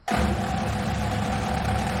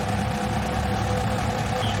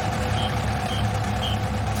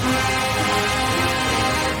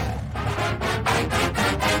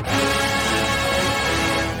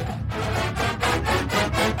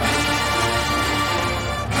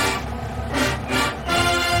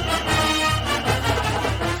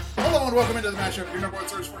Mashup, your number one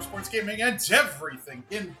source for sports gaming and everything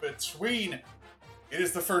in between. It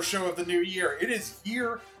is the first show of the new year. It is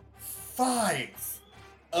year 5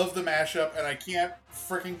 of the Mashup, and I can't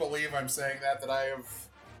freaking believe I'm saying that I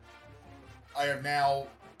am now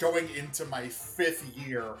going into my 5th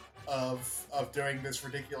year of doing this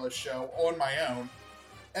ridiculous show on my own.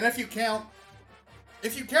 And if you count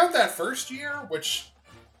that first year, which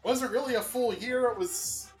wasn't really a full year, it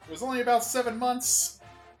was only about 7 months,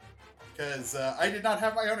 because I did not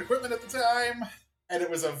have my own equipment at the time, and it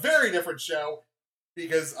was a very different show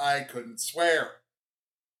because I couldn't swear,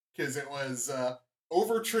 because it was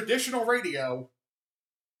over traditional radio,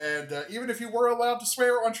 and even if you were allowed to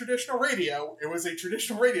swear on traditional radio, it was a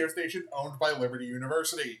traditional radio station owned by Liberty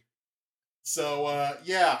University. So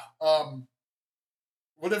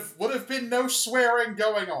would have been no swearing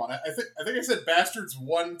going on. I think I said bastards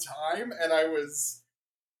one time, and I was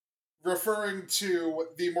referring to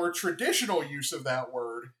the more traditional use of that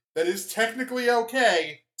word that is technically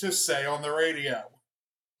okay to say on the radio.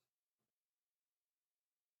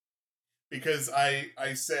 Because I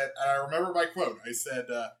said, and I remember my quote, I said,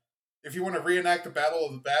 if you want to reenact the Battle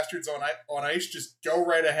of the Bastards on ice, just go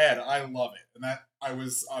right ahead. I love it. And that I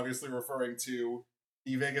was obviously referring to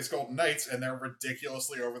the Vegas Golden Knights and their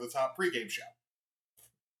ridiculously over-the-top pregame show.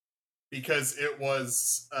 Because it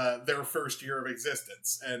was their first year of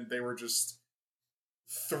existence, and they were just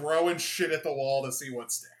throwing shit at the wall to see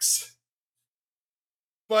what sticks.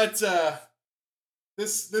 But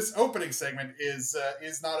this opening segment is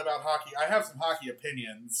not about hockey. I have some hockey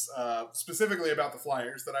opinions, specifically about the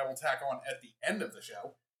Flyers, that I will tack on at the end of the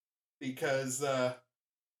show, because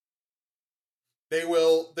they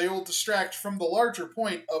will distract from the larger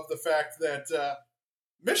point of the fact that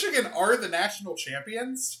Michigan are the national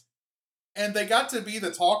champions. And they got to be the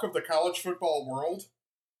talk of the college football world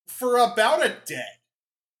for about a day.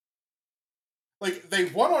 Like, they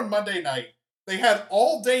won on Monday night. They had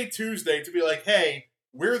all day Tuesday to be like, hey,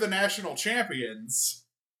 we're the national champions.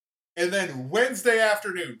 And then Wednesday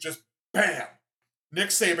afternoon, just bam,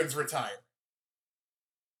 Nick Saban's retired.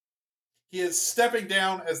 He is stepping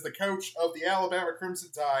down as the coach of the Alabama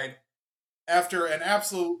Crimson Tide after an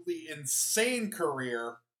absolutely insane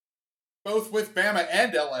career, both with Bama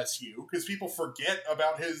and LSU, because people forget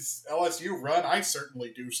about his LSU run. I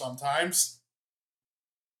certainly do sometimes.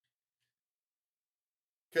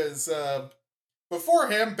 Because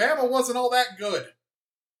before him, Bama wasn't all that good.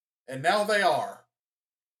 And now they are.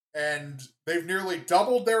 And they've nearly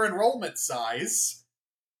doubled their enrollment size.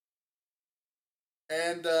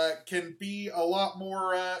 And can be a lot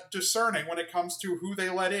more discerning when it comes to who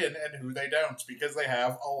they let in and who they don't, because they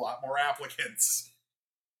have a lot more applicants.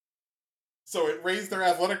 So it raised their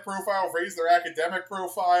athletic profile, raised their academic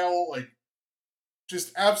profile, like,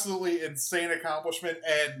 just absolutely insane accomplishment,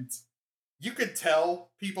 and you could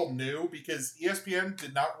tell people knew because ESPN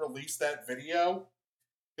did not release that video.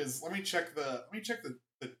 Because let me check the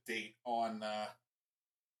date on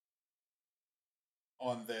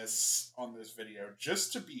this video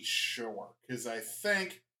just to be sure, because I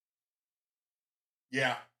think,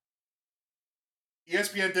 yeah,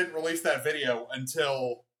 ESPN didn't release that video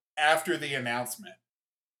until after the announcement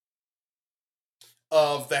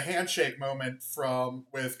of the handshake moment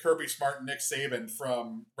with Kirby Smart and Nick Saban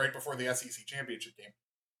from right before the SEC championship game.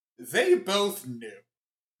 They both knew.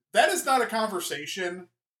 That is not a conversation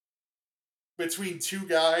between two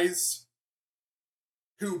guys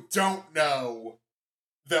who don't know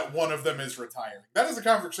that one of them is retiring. That is a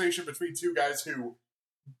conversation between two guys who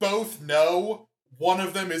both know one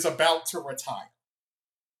of them is about to retire.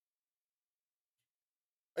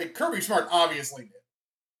 Like, Kirby Smart obviously did.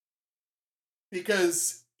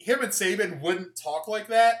 Because him and Saban wouldn't talk like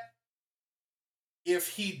that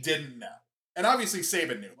if he didn't know. And obviously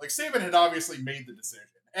Saban knew. Like, Saban had obviously made the decision.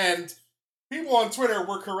 And people on Twitter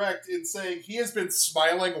were correct in saying he has been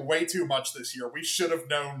smiling way too much this year. We should have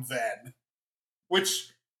known then.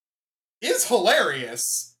 Which is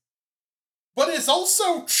hilarious, but is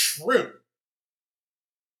also true.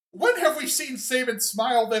 When have we seen Saban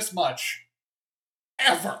smile this much?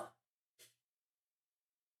 Ever.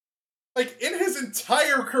 Like, in his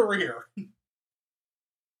entire career.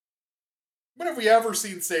 When have we ever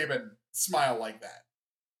seen Saban smile like that?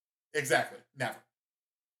 Exactly. Never.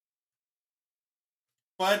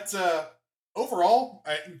 But, overall,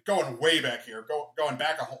 going way back here, going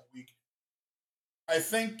back a whole week, I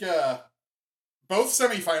think both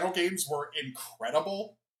semifinal games were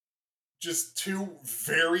incredible. Just two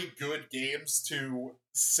very good games to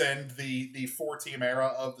send the 4-team era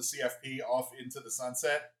of the CFP off into the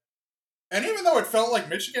sunset. And even though it felt like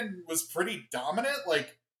Michigan was pretty dominant,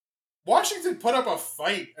 like, Washington put up a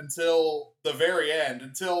fight until the very end,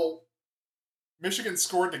 until Michigan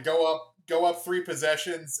scored to go up 3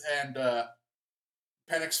 possessions, and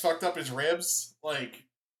Penix fucked up his ribs. Like,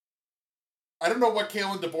 I don't know what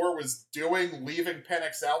Kalen DeBoer was doing, leaving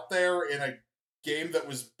Penix out there in a game that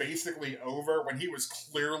was basically over when he was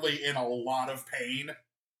clearly in a lot of pain.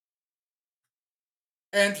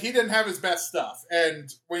 And he didn't have his best stuff. And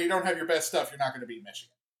when you don't have your best stuff, you're not going to beat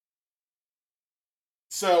Michigan.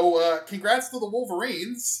 So, congrats to the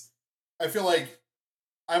Wolverines. I feel like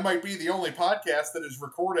I might be the only podcast that is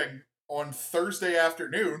recording on Thursday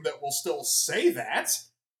afternoon that will still say that.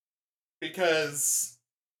 Because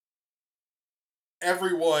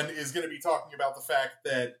everyone is going to be talking about the fact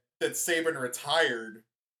that Saban retired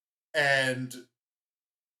and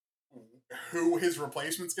who his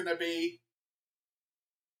replacement's going to be.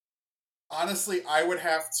 Honestly, I would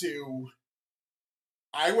have to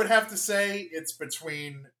say it's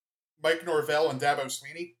between Mike Norvell and Dabo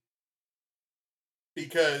Swinney,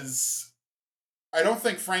 because I don't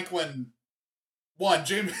think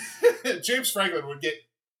James Franklin would get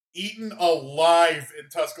eaten alive in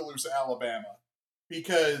Tuscaloosa, Alabama,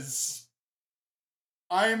 because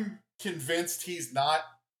I'm convinced he's not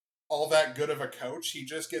all that good of a coach. He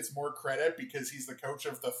just gets more credit because he's the coach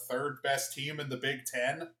of the 3rd best team in the Big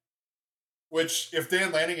Ten. Which, if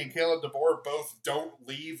Dan Lanning and Caleb DeBoer both don't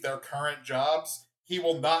leave their current jobs, he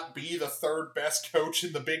will not be the 3rd best coach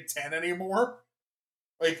in the Big Ten anymore.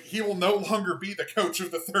 Like, he will no longer be the coach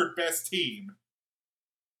of the 3rd best team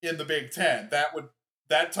in the Big Ten.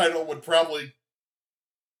 That title would probably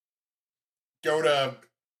go to,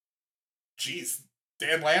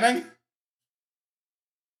 Dan Lanning?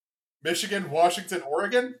 Michigan, Washington,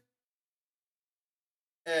 Oregon?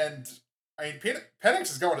 And I mean, Penix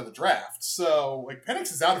is going to the draft, so, like,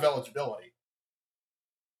 Penix is out of eligibility.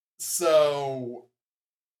 So,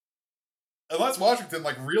 unless Washington,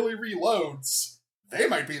 like, really reloads, they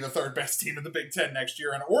might be the 3rd best team in the Big Ten next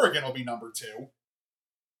year, and Oregon will be number 2.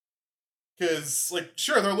 Because, like,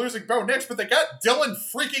 sure, they're losing Bo Nix, but they got Dylan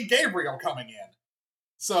freaking Gabriel coming in.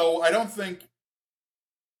 So, I don't think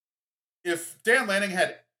if Dan Lanning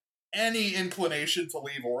had any inclination to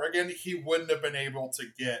leave Oregon, he wouldn't have been able to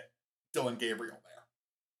get Dylan Gabriel there.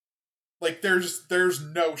 Like, there's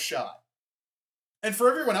no shot. And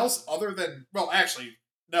for everyone else other than, well, actually,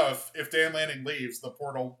 no, if Dan Lanning leaves, the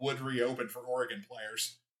portal would reopen for Oregon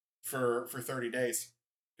players for 30 days.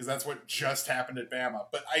 Because that's what just happened at Bama.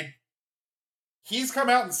 But he's come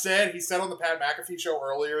out and said, he said on the Pat McAfee show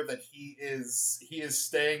earlier that he is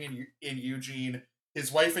staying in Eugene.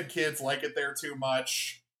 His wife and kids like it there too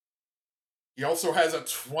much. He also has a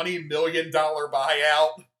 $20 million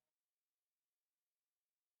buyout,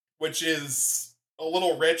 which is a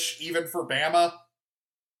little rich even for Bama.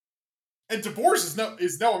 And DeBoer's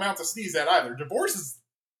is no amount to sneeze at either. DeBoer's is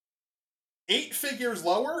 8 figures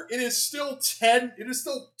lower. It is still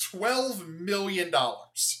 $12 million. Like,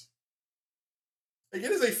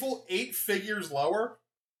 it is a full 8 figures lower.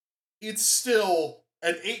 It's still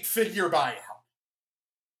an 8-figure buyout.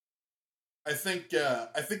 I think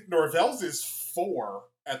Norvell's is 4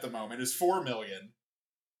 at the moment, is $4 million,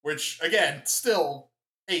 which, again, still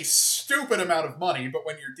a stupid amount of money, but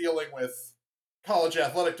when you're dealing with college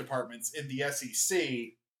athletic departments in the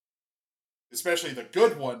SEC, especially the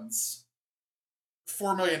good ones,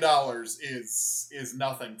 $4 million is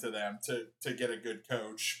nothing to them to get a good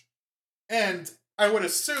coach. And I would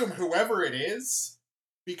assume whoever it is,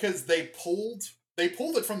 because they pulled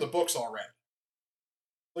it from the books already.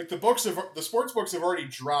 Like, the sports books have already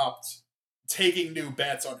dropped taking new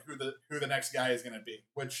bets on who the next guy is going to be,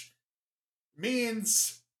 which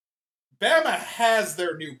means Bama has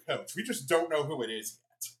their new coach. We just don't know who it is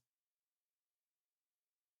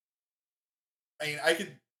yet. I mean,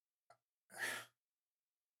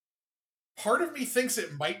 part of me thinks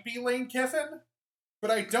it might be Lane Kiffin, but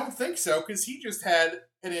I don't think so, because he just had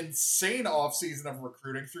an insane offseason of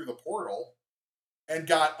recruiting through the portal and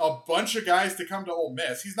got a bunch of guys to come to Ole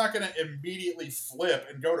Miss. He's not going to immediately flip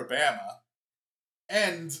and go to Bama.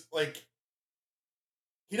 And, like,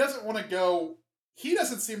 he doesn't want to go... He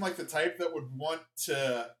doesn't seem like the type that would want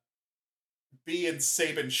to be in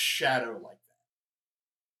Saban's shadow like that.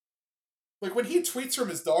 Like, when he tweets from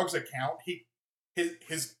his dog's account,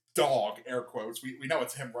 his dog, air quotes, we know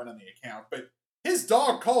it's him running the account, but his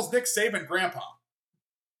dog calls Nick Saban grandpa.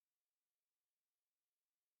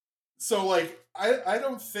 So, like, I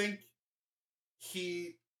don't think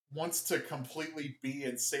he wants to completely be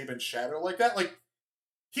in Saban's shadow like that. Like,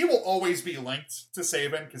 he will always be linked to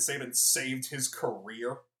Saban because Saban saved his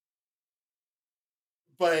career.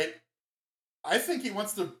 But I think he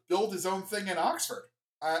wants to build his own thing in Oxford.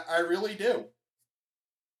 I really do.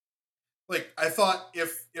 Like, I thought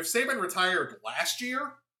if Saban retired last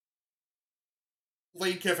year,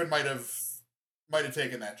 Lane Kiffin might have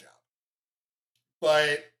taken that job.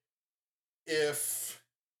 But if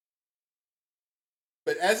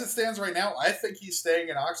but as it stands right now, I think he's staying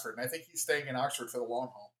in Oxford, and I think he's staying in Oxford for the long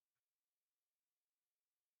haul.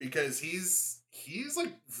 Because he's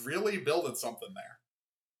like really building something there.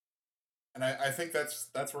 And I think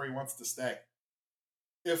that's where he wants to stay.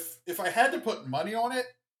 If I had to put money on it,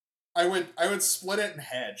 I would split it and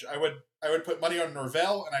hedge. I would put money on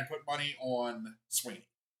Norvell and I'd put money on Sweeney.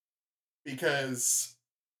 Because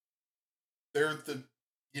they're the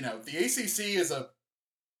ACC is a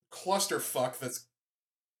clusterfuck that's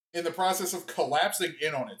in the process of collapsing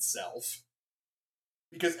in on itself.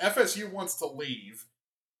 Because FSU wants to leave.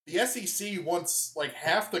 The SEC wants like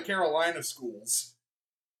half the Carolina schools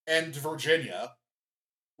and Virginia,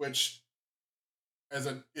 which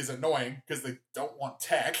is annoying because they don't want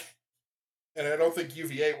Tech, and I don't think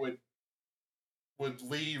UVA would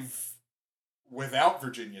leave without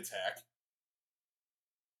Virginia Tech.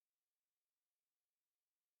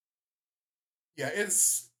 Yeah,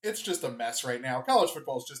 it's just a mess right now. College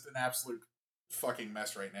football is just an absolute fucking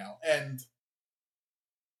mess right now, and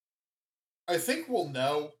I think we'll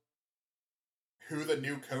know who the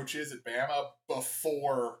new coach is at Bama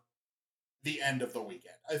before the end of the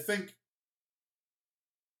weekend. I think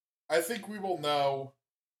we will know.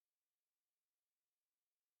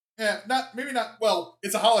 Yeah, maybe not. Well,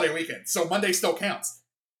 it's a holiday weekend, so Monday still counts.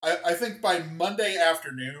 I think by Monday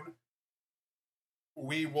afternoon,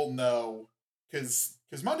 we will know because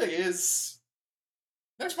next Monday is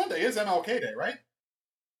MLK Day, right?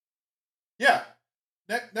 Yeah,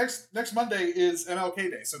 next Monday is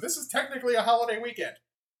MLK Day, so this is technically a holiday weekend.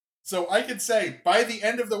 So I could say by the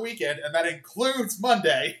end of the weekend, and that includes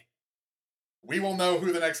Monday, we will know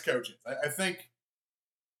who the next coach is. I think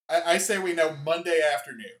I say we know Monday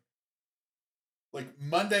afternoon. Like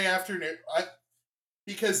Monday afternoon,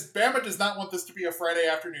 because Bama does not want this to be a Friday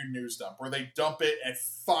afternoon news dump where they dump it at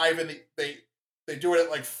 5 in the they do it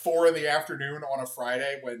at like 4 in the afternoon on a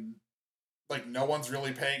Friday when like no one's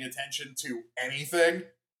really paying attention to anything.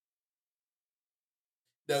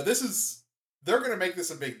 No, they're going to make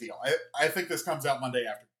this a big deal. I think this comes out Monday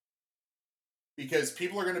afternoon because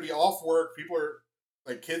people are going to be off work. People are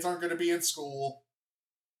like kids aren't going to be in school.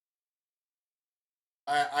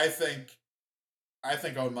 I think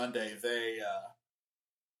on Monday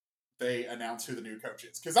they announce who the new coach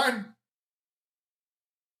is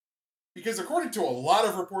because according to a lot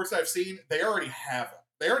of reports I've seen, they already have him.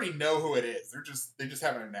 They already know who it is. They just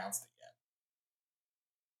haven't announced it yet.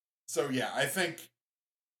 So yeah, I think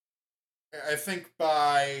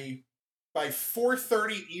by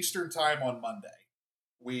 4:30 Eastern time on Monday,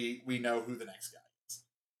 we know who the next guy is.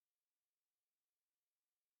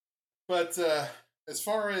 But as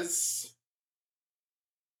far as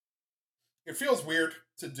it feels weird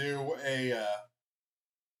to do a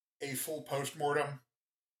full postmortem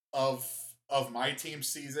of my team's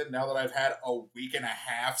season now that I've had a week and a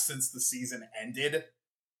half since the season ended.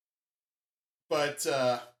 But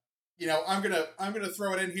I'm gonna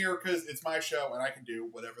throw it in here because it's my show and I can do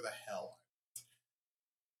whatever the hell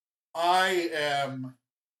I am.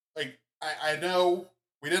 Like I know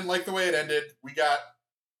we didn't like the way it ended. We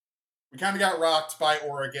kind of got rocked by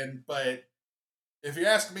Oregon, but if you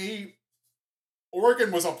ask me,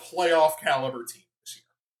 Oregon was a playoff caliber team this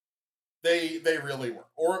year. They really were.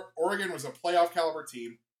 Oregon was a playoff caliber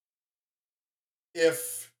team.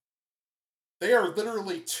 If they are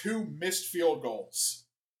literally 2 missed field goals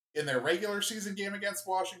in their regular season game against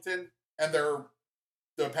Washington and the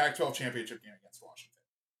Pac-12 championship game against Washington.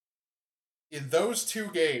 In those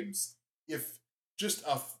 2 games, if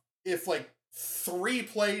like 3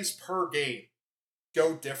 plays per game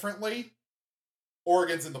go differently,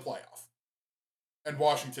 Oregon's in the playoff. And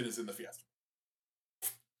Washington is in the Fiesta.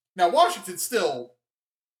 Now, Washington still,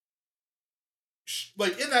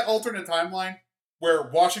 like in that alternate timeline where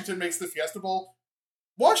Washington makes the Fiesta Bowl,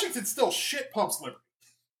 Washington still shit pumps Liberty.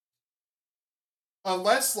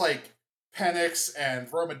 Unless, like, Penix and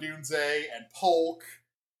Romadunze and Polk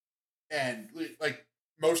and, like,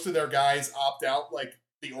 most of their guys opt out, like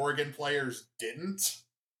the Oregon players didn't.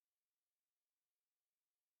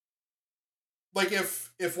 Like,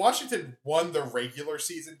 if Washington won the regular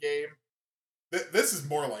season game, this is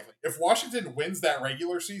more likely. If Washington wins that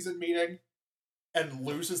regular season meeting and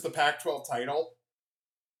loses the Pac-12 title,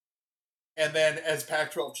 and then as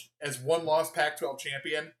one-loss Pac-12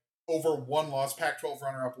 champion over one-loss Pac-12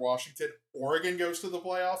 runner-up Washington, Oregon goes to the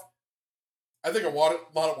playoff, I think a lot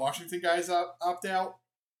of Washington guys opt out.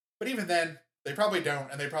 But even then, They probably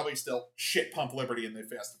don't, and they probably still shit pump Liberty in the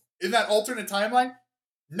festival. In that alternate timeline,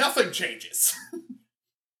 nothing changes.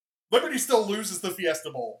 Liberty still loses the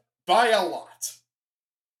Fiesta Bowl by a lot.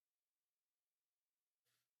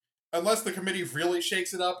 Unless the committee really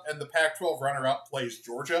shakes it up and the Pac-12 runner-up plays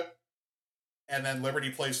Georgia, and then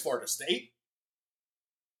Liberty plays Florida State.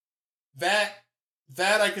 That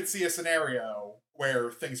I could see a scenario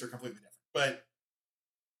where things are completely different. But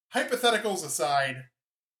hypotheticals aside,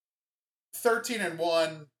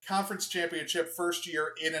 13-1, conference championship, first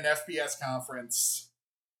year in an FBS conference,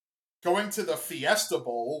 going to the Fiesta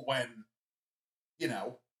Bowl when,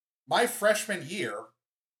 my freshman year,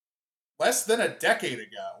 less than a decade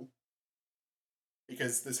ago,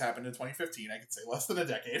 because this happened in 2015, I could say less than a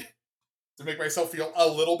decade, to make myself feel a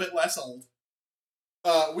little bit less old.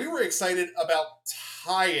 We were excited about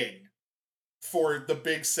tying for the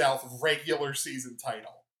Big South regular season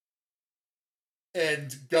title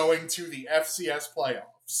and going to the FCS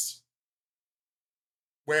playoffs,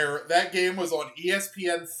 where that game was on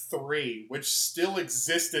ESPN3, which still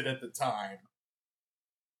existed at the time.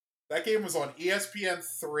 That game was on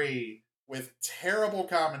ESPN3 with terrible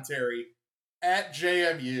commentary at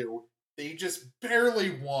JMU. They just barely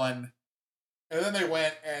won. And then they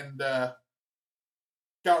went and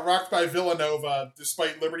got rocked by Villanova,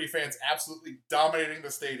 despite Liberty fans absolutely dominating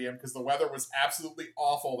the stadium because the weather was absolutely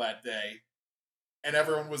awful that day. And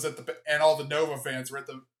everyone was and all the Nova fans were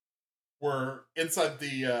inside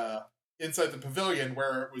the pavilion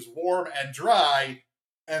where it was warm and dry,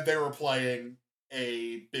 and they were playing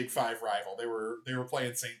a Big Five rival. They were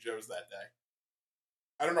playing St. Joe's that day.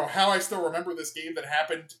 I don't know how I still remember this game that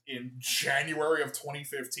happened in January of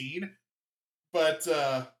 2015, but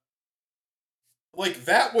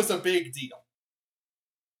that was a big deal.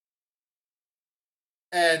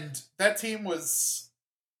 And that team was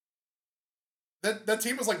that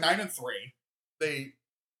team was like 9-3. They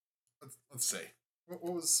let's see. What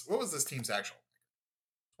was this team's actual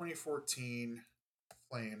 2014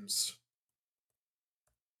 Flames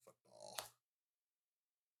football.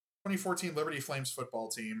 2014 Liberty Flames football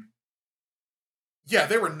team. Yeah,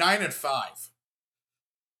 they were 9-5.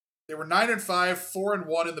 They were 9-5,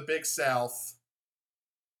 4-1 in the Big South.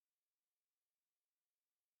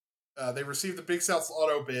 They received the Big South's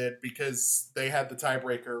auto bid because they had the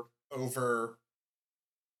tiebreaker over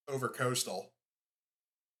Coastal.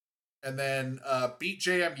 And then beat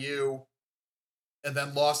JMU, and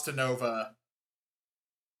then lost to Nova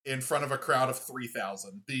in front of a crowd of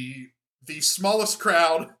 3,000. The smallest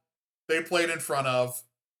crowd they played in front of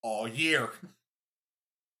all year.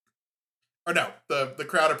 Or no, the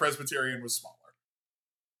crowd at Presbyterian was smaller.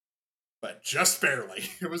 But just barely.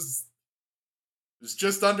 It was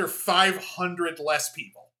just under 500 less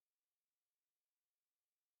people.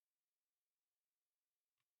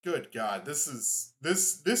 Good God, this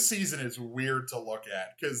season is weird to look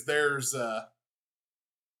at because there's a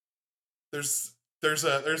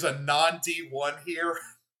non-D1 here.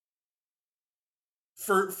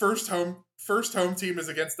 First home team is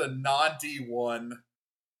against a non-D1.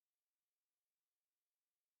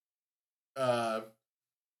 The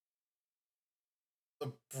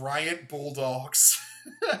Bryant Bulldogs.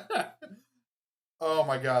 Oh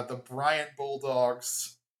my God, the Bryant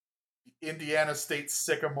Bulldogs. Indiana State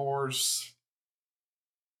Sycamores.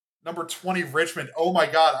 Number 20 Richmond. Oh my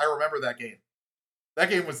God, I remember that game.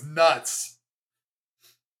 That game was nuts.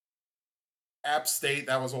 App State,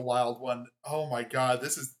 that was a wild one. Oh my God,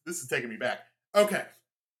 this is taking me back. Okay.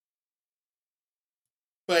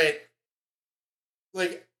 But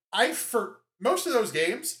for most of those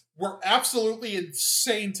games were absolutely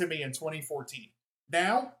insane to me in 2014.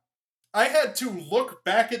 Now, I had to look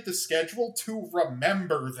back at the schedule to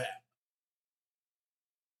remember them.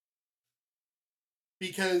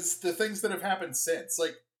 Because the things that have happened since,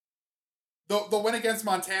 the win against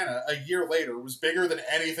Montana a year later was bigger than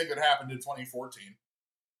anything that happened in 2014.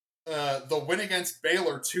 The win against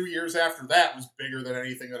Baylor 2 years after that was bigger than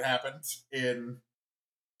anything that happened in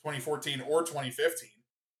 2014 or 2015.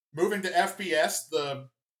 Moving to FBS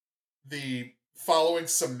the following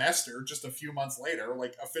semester, just a few months later,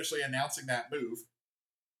 officially announcing that move.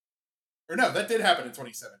 Or no, that did happen in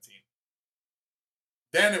 2017.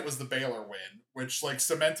 Then it was the Baylor win, which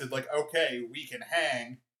cemented okay, we can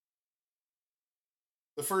hang.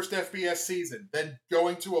 The first FBS season, then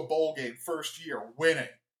going to a bowl game first year, winning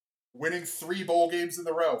 3 bowl games in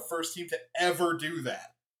a row, first team to ever do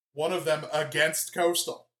that. One of them against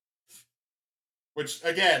Coastal, which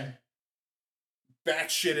again,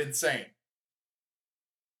 batshit insane.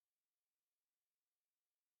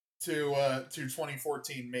 To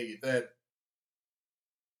 2014 me that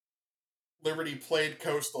Liberty played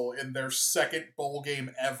Coastal in their second bowl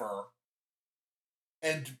game ever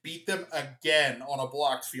and beat them again on a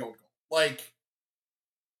blocked field goal. Like,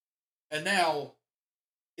 and now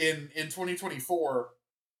in 2024,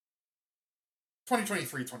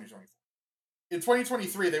 2023, 2024. In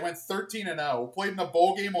 2023, they went 13-0, played in a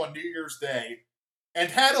bowl game on New Year's Day, and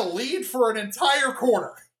had a lead for an entire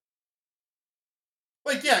quarter.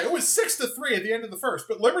 Like, yeah, it was 6-3 at the end of the first,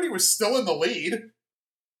 but Liberty was still in the lead.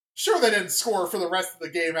 Sure, they didn't score for the rest of the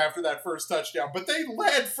game after that first touchdown, but they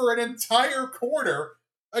led for an entire quarter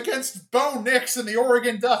against Bo Nix and the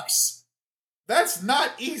Oregon Ducks. That's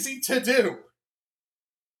not easy to do.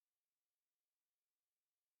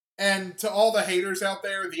 And to all the haters out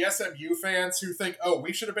there, the SMU fans who think, oh,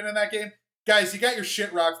 we should have been in that game, guys, you got your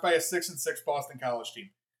shit rocked by a 6-6 Boston College team.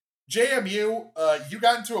 JMU, you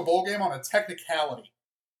got into a bowl game on a technicality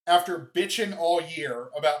after bitching all year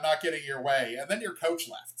about not getting your way, and then your coach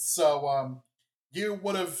left. So you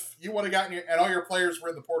would have gotten your, and all your players were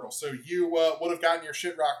in the portal, so you would have gotten your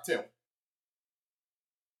shit rocked too.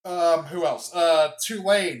 Who else?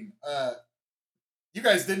 Tulane. You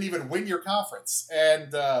guys didn't even win your conference,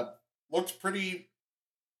 and looked pretty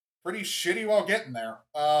shitty while getting there.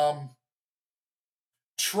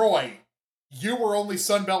 Troy, you were only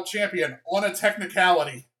Sun Belt champion on a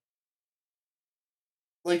technicality.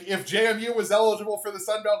 Like, if JMU was eligible for the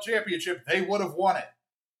Sun Belt Championship, they would have won it.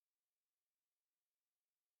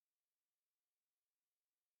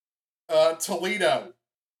 Toledo,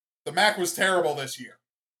 the MAC was terrible this year.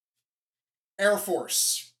 Air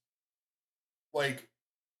Force, like,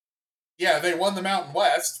 yeah, they won the Mountain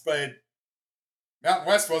West, but Mountain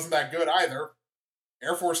West wasn't that good either.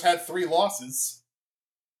 Air Force had 3 losses.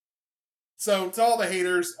 So, to all the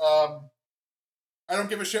haters, I don't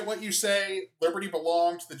give a shit what you say. Liberty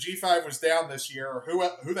belonged. The G5 was down this year. Or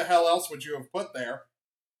who the hell else would you have put there?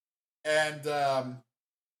 And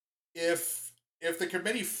if the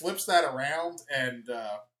committee flips that around and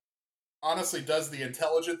honestly does the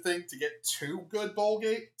intelligent thing to get 2 good bowl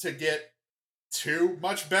games, to get 2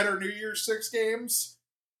 much better New Year's 6 games,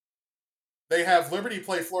 they have Liberty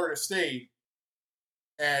play Florida State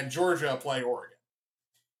and Georgia play Oregon.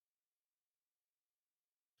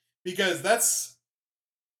 Because that's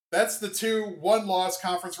the 2 one-loss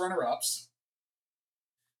conference runner-ups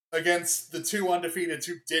against the 2 undefeateds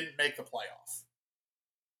who didn't make the playoff.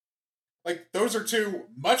 Like, those are 2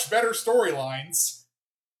 much better storylines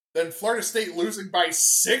than Florida State losing by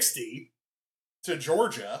 60 to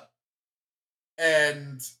Georgia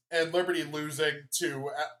and Liberty losing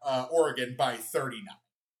to Oregon by 39.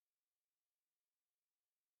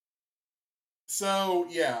 So,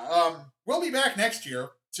 yeah, we'll be back next year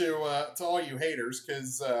to all you haters,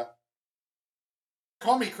 because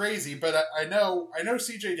call me crazy, but I know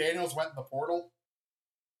CJ Daniels went in the portal.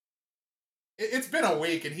 It's been a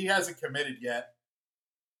week and he hasn't committed yet.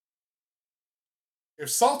 If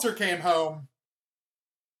Salter came home,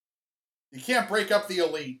 you can't break up the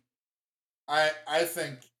elite. I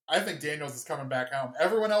think Daniels is coming back home.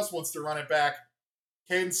 Everyone else wants to run it back.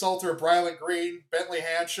 Caden Salter, Brylant Green, Bentley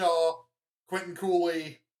Hanshaw, Quentin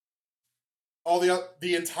Cooley, all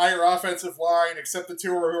the entire offensive line except the 2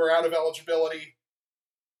 who are out of eligibility.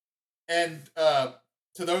 And to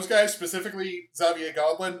those guys, specifically Xavier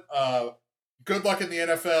Godwin, good luck in the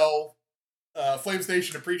NFL. Flames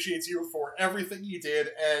Nation appreciates you for everything you did.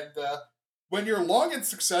 And when your long and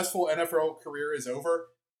successful NFL career is over,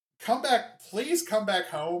 please come back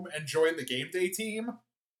home and join the game day team.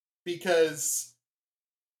 Because,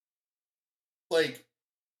 like,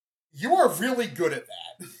 you are really good at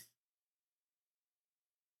that.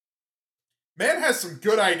 Man has some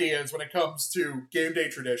good ideas when it comes to game day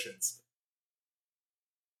traditions.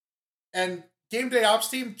 And game day ops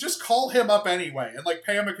team, just call him up anyway and, like,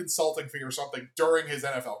 pay him a consulting fee or something during his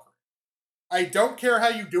NFL career. I don't care how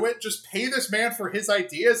you do it, just pay this man for his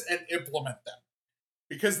ideas and implement them.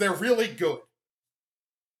 Because they're really good.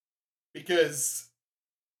 Because,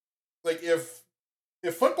 like, if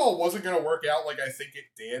football wasn't going to work out like I think it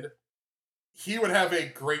did, he would have a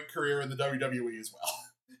great career in the WWE as well.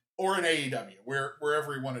 Or in AEW,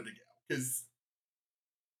 wherever he wanted to go. Because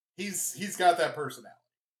he's got that personality.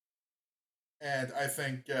 And I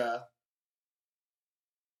think,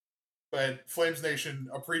 but Flames Nation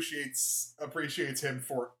appreciates him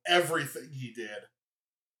for everything he did.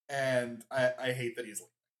 And I hate that he's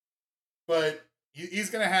leaving. But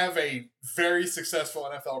he's going to have a very successful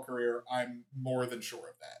NFL career. I'm more than sure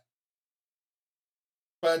of that.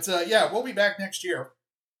 But yeah, we'll be back next year.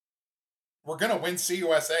 We're going to win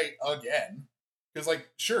CUSA again. Because, like,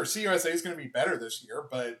 sure, CUSA is going to be better this year,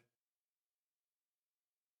 but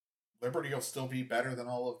Liberty will still be better than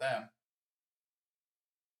all of them.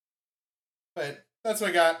 But that's what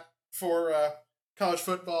I got for college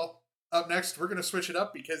football. Up next, we're going to switch it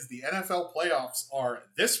up because the NFL playoffs are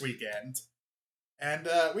this weekend. And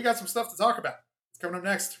we got some stuff to talk about. It's coming up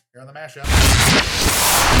next here on The Mashup.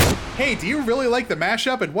 Hey, do you really like The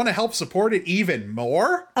Mashup and want to help support it even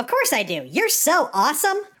more? Of course I do. You're so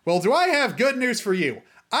awesome. Well, do I have good news for you?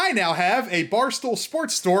 I now have a Barstool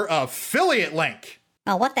Sports Store affiliate link.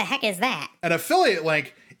 Oh, what the heck is that? An affiliate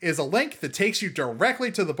link is a link that takes you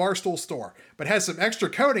directly to the Barstool store, but has some extra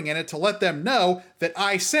coding in it to let them know that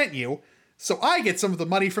I sent you, so I get some of the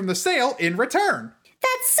money from the sale in return.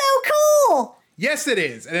 That's so cool! Yes, it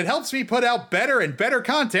is, and it helps me put out better and better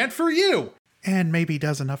content for you. And maybe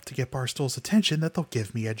does enough to get Barstool's attention that they'll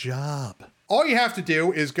give me a job. All you have to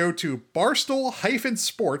do is go to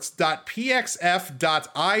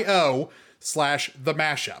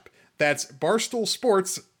barstool-sports.pxf.io/themashup. That's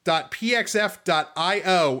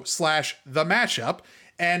barstoolsports.pxf.io/themashup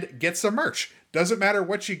and get some merch. Doesn't matter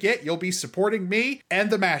what you get, you'll be supporting me and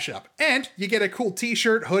the mashup. And you get a cool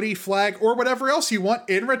t-shirt, hoodie, flag, or whatever else you want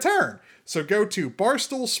in return. So go to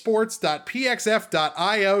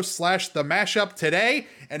barstoolsports.pxf.io/themashup today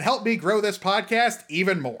and help me grow this podcast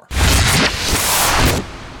even more.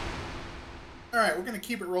 All right, we're going to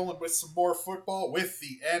keep it rolling with some more football with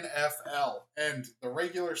the NFL. And the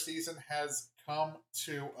regular season has come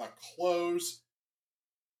to a close.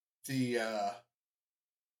 The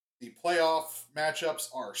playoff matchups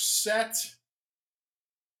are set.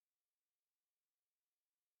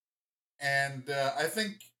 And I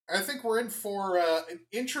think we're in for an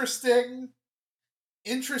interesting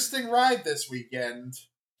ride this weekend.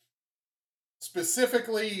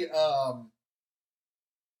 Specifically,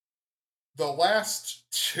 the last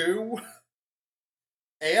two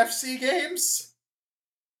AFC games.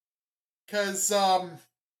 Because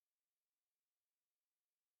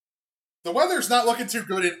the weather's not looking too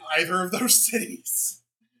good in either of those cities.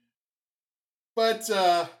 But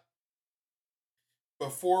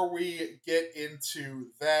before we get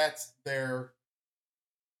into that, there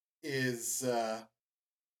is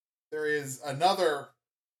another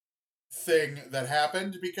thing that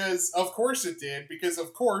happened, because of course it did, because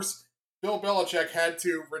of course Bill Belichick had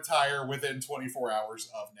to retire within 24 hours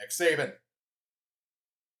of Nick Saban.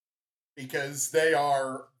 Because they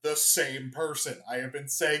are the same person. I have been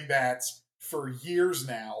saying that for years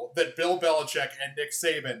now, that Bill Belichick and Nick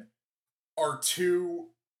Saban are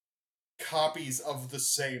two copies of the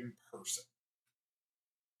same person.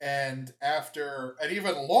 And after an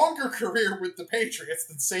even longer career with the Patriots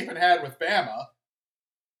than Saban had with Bama,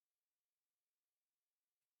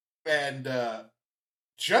 and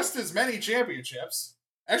just as many championships.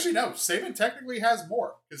 Actually, no, Saban technically has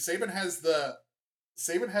more, because Saban has the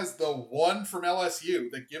one from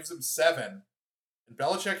LSU that gives him 7, and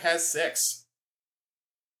Belichick has 6.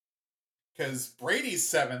 Because Brady's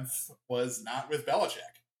 7th was not with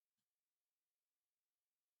Belichick.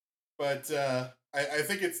 But I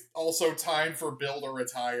think it's also time for Bill to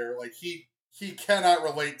retire. Like, he cannot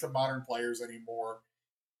relate to modern players anymore.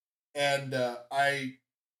 And I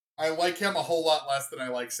like him a whole lot less than I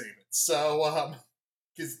like Saban. So,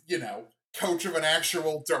 because, coach of an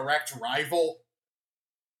actual direct rival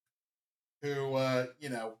who,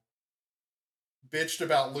 bitched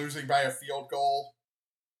about losing by a field goal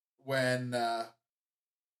when the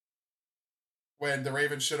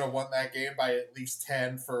Ravens should have won that game by at least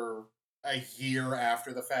 10 for a year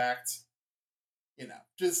after the fact.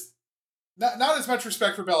 Just not as much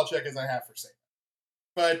respect for Belichick as I have for Saban.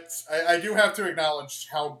 But I do have to acknowledge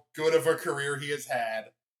how good of a career he has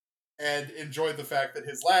had, and enjoy the fact that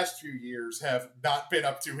his last few years have not been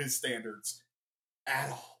up to his standards at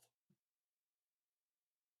all.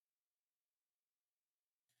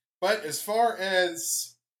 But as far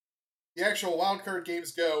as the actual wildcard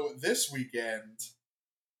games go this weekend,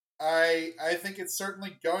 I think it's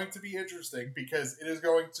certainly going to be interesting, because it is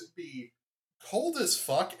going to be cold as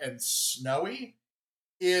fuck and snowy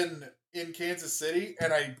in Kansas City,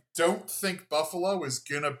 and I don't think Buffalo is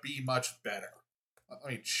gonna be much better. Let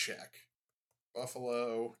me check.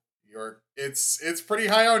 Buffalo, New York. It's pretty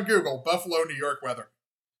high on Google. Buffalo, New York weather.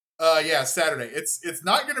 Yeah, Saturday. It's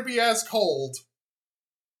not gonna be as cold,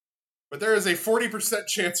 but there is a 40%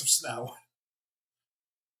 chance of snow.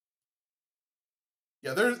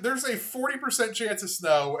 Yeah, there's a 40% chance of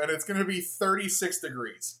snow, and it's gonna be 36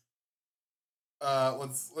 degrees.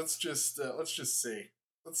 Let's just see.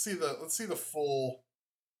 Let's see the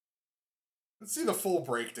full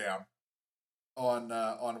breakdown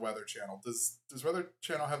on Weather Channel. Does Weather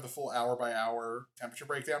Channel have the full hour by hour temperature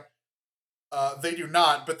breakdown? They do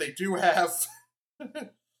not, but they do have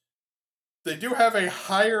They do have a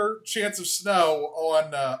higher chance of snow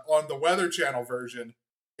on the Weather Channel version.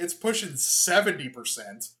 It's pushing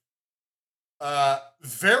 70%.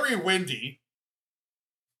 Very windy.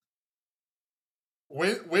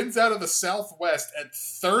 Winds out of the southwest at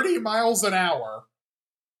 30 miles an hour.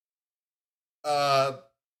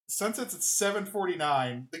 Sunset's at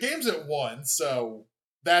 7:49. The game's at 1, so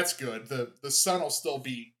that's good. The sun will still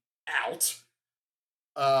be out.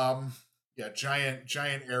 Yeah,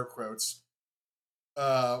 giant air quotes.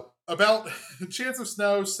 About chance of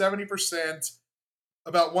snow 70%.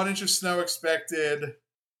 About 1 inch of snow expected.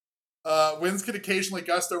 Winds could occasionally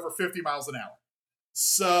gust over 50 miles an hour.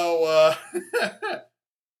 So,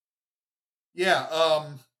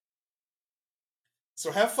 yeah,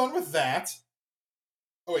 so have fun with that.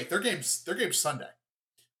 Oh wait, their game's Sunday.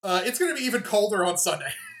 It's gonna be even colder on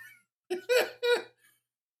Sunday.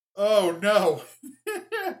 Oh no.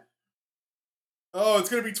 Oh, it's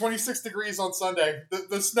gonna be 26 degrees on Sunday.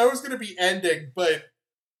 The snow's gonna be ending, but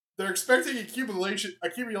they're expecting accumulation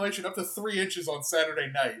up to 3 inches on Saturday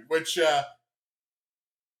night, which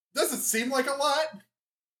doesn't seem like a lot.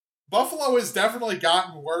 Buffalo has definitely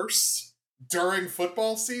gotten worse during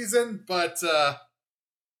football season, but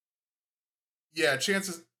yeah,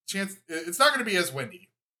 chance it's not going to be as windy.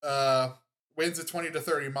 Winds at 20 to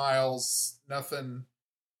 30 miles. Nothing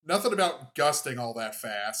about gusting all that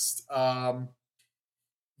fast.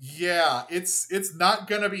 Yeah, it's not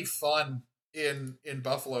going to be fun in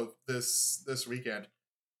Buffalo this weekend.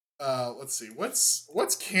 Let's see.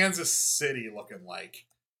 What's Kansas City looking like?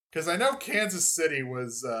 Because I know Kansas City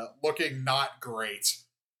was looking not great.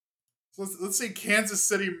 So let's see Kansas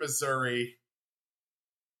City, Missouri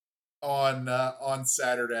on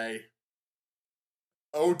Saturday.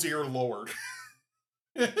 Oh dear Lord.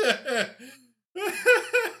 Okay,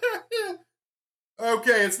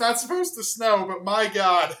 it's not supposed to snow, but my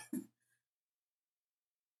God.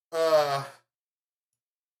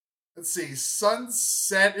 Let's see.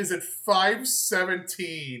 Sunset is at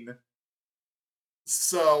 5:17.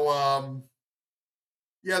 So,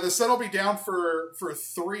 yeah, the sun will be down for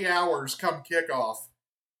 3 hours come kickoff.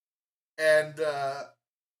 And, the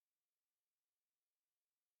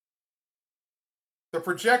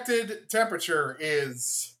projected temperature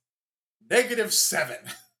is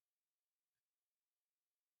 -7.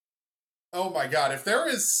 Oh my God. If there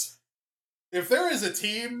is a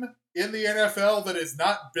team in the NFL that is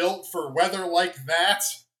not built for weather like that,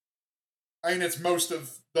 I mean, it's most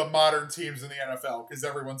of the modern teams in the NFL because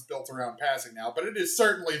everyone's built around passing now, but it is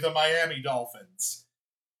certainly the Miami Dolphins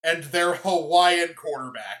and their Hawaiian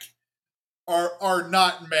quarterback are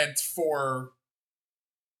not meant for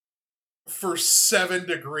 -7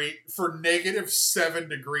 degree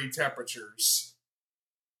temperatures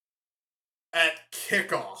at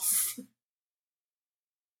kickoff.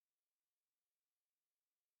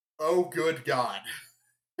 Oh, good God.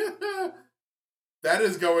 That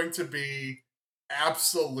is going to be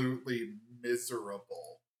absolutely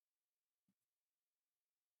miserable.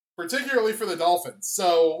 Particularly for the Dolphins.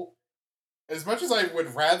 So, as much as I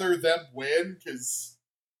would rather them win, because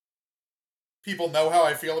people know how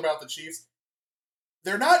I feel about the Chiefs,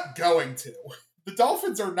 they're not going to. The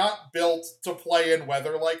Dolphins are not built to play in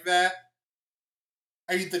weather like that.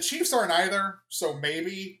 I mean, the Chiefs aren't either, so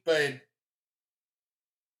maybe, but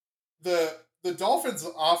the Dolphins'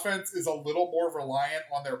 offense is a little more reliant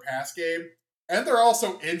on their pass game, and they're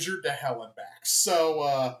also injured to hell and back.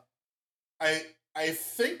 So I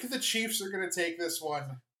think the Chiefs are going to take this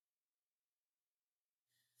one.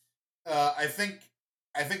 I think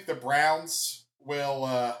the Browns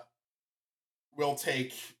will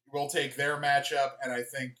take their matchup, and I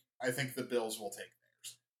think the Bills will take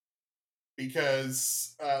theirs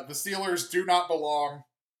because the Steelers do not belong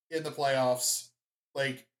in the playoffs.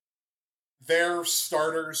 Like, their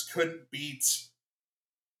starters couldn't beat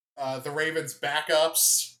the Ravens'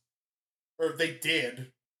 backups, or they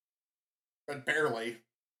did, but barely.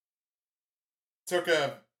 Took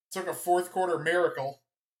a fourth quarter miracle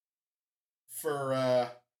for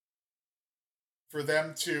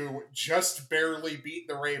them to just barely beat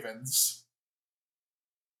the Ravens,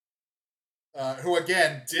 who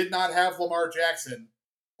again did not have Lamar Jackson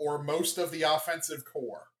or most of the offensive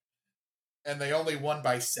core, and they only won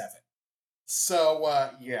by 7. So,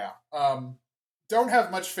 yeah. Don't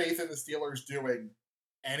have much faith in the Steelers doing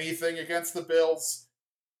anything against the Bills.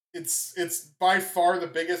 It's by far the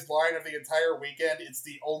biggest line of the entire weekend. It's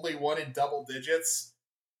the only one in double digits.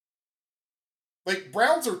 Like, the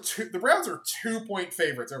Browns are 2-point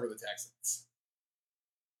favorites over the Texans.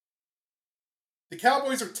 The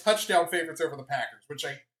Cowboys are touchdown favorites over the Packers, which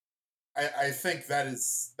I think that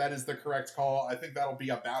is the correct call. I think that'll be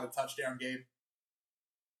about a touchdown game.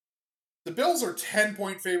 The Bills are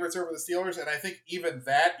 10-point favorites over the Steelers, and I think even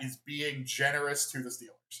that is being generous to the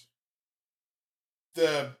Steelers.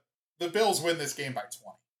 The Bills win this game by 20.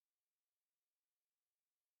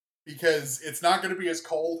 Because it's not going to be as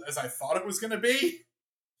cold as I thought it was going to be.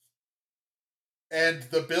 And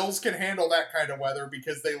the Bills can handle that kind of weather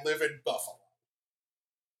because they live in Buffalo.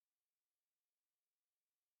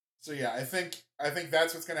 So yeah, I think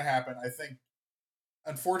that's what's going to happen. I think,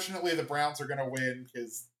 unfortunately, the Browns are going to win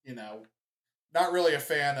because, not really a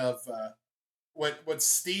fan of what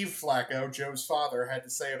Steve Flacco, Joe's father, had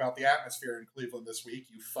to say about the atmosphere in Cleveland this week.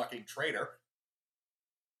 You fucking traitor.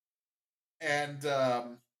 And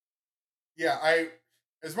yeah,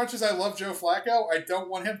 as much as I love Joe Flacco, I don't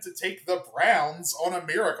want him to take the Browns on a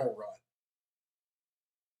miracle run.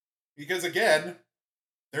 Because again,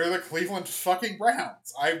 they're the Cleveland fucking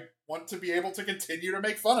Browns. I want to be able to continue to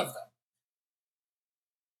make fun of them.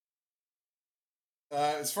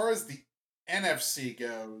 As far as the NFC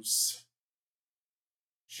goes,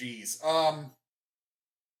 I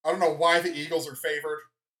don't know why the Eagles are favored.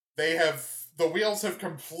 The wheels have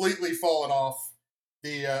completely fallen off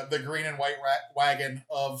the green and white wagon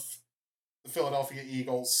of the Philadelphia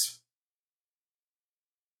Eagles.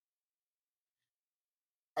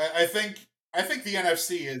 I think the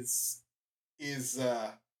NFC is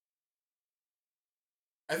I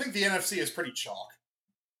think the NFC is pretty chalk.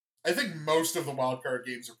 I think most of the wildcard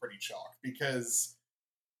games are pretty chalk because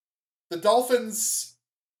the Dolphins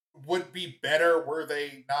would be better were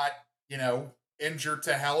they not, injured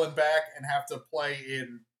to hell and back and have to play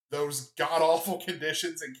in those god-awful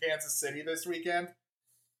conditions in Kansas City this weekend.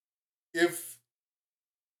 If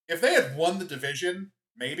they had won the division,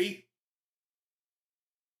 maybe.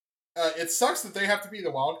 It sucks that they have to be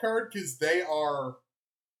the wild card because they are,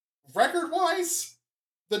 record-wise,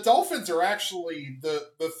 the Dolphins are actually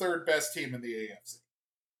the third best team in the AFC.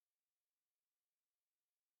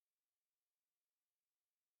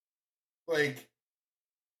 Like,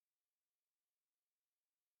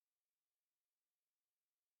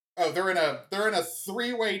 they're in a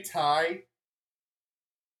three-way tie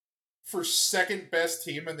for second best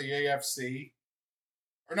team in the AFC.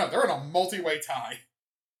 Or no, they're in a multi-way tie.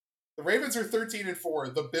 The Ravens are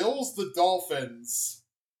 13-4. The Bills, the Dolphins,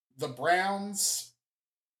 the Browns,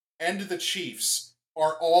 and the Chiefs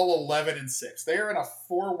are all 11-6. They are in a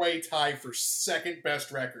four-way tie for second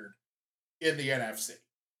best record in the NFC.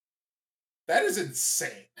 That is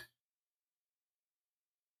insane.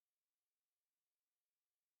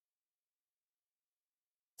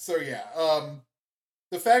 So yeah,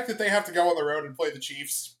 the fact that they have to go on the road and play the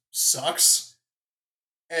Chiefs sucks.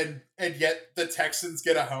 And yet the Texans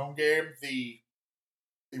get a home game. The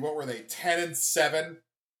what were they, 10-7?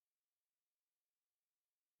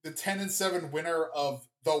 The 10-7 winner of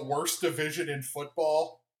the worst division in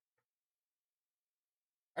football.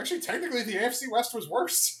 Actually, technically, the AFC West was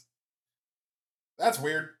worse. That's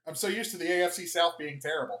weird. I'm so used to the AFC South being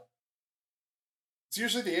terrible. It's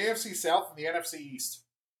usually the AFC South and the NFC East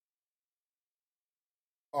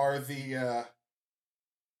are the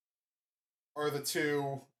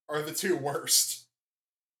two worst.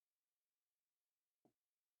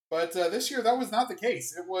 But this year that was not the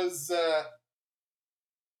case. It was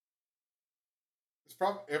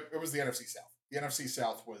it was the NFC South. The NFC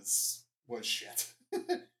South was shit.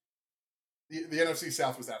 the NFC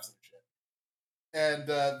South was absolute shit. And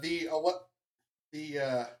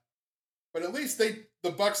but at least the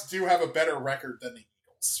Bucks do have a better record than the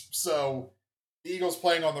Eagles. So the Eagles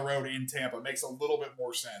playing on the road in Tampa makes a little bit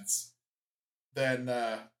more sense than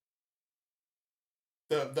the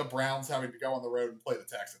Browns having to go on the road and play the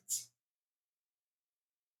Texans.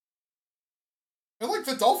 And like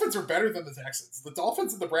the Dolphins are better than the Texans. The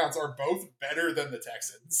Dolphins and the Browns are both better than the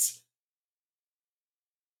Texans.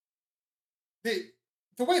 The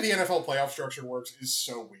way the NFL playoff structure works is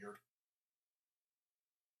so weird.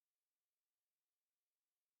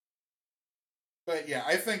 But yeah,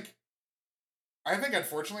 I think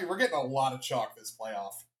unfortunately we're getting a lot of chalk this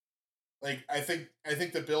playoff. Like I think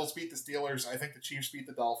the Bills beat the Steelers. I think the Chiefs beat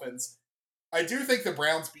the Dolphins. I do think the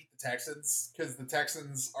Browns beat the Texans because the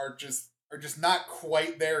Texans are just not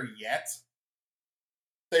quite there yet.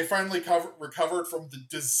 They finally recovered from the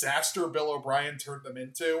disaster Bill O'Brien turned them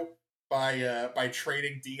into by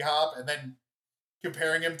trading D-Hop and then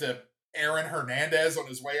comparing him to Aaron Hernandez on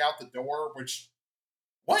his way out the door, which,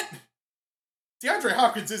 what? DeAndre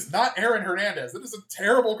Hopkins is not Aaron Hernandez. That is a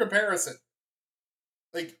terrible comparison.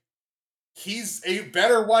 Like, he's a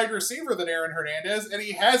better wide receiver than Aaron Hernandez, and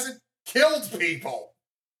he hasn't killed people.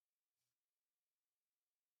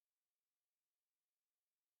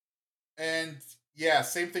 And yeah,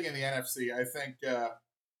 same thing in the NFC. I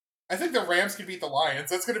think the Rams can beat the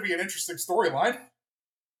Lions. That's going to be an interesting storyline.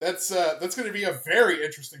 That's going to be a very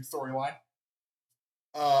interesting storyline.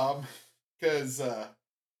 Because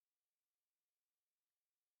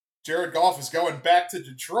Jared Goff is going back to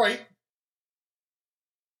Detroit.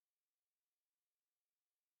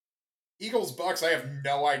 Eagles Bucks, I have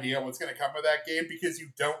no idea what's going to come of that game because you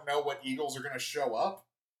don't know what Eagles are going to show up.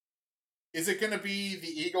 Is it going to be the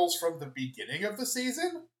Eagles from the beginning of the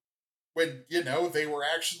season? When, they were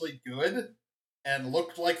actually good and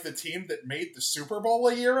looked like the team that made the Super Bowl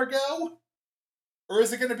a year ago? Or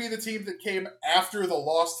is it going to be the team that came after the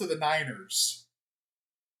loss to the Niners?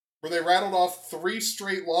 Where they rattled off 3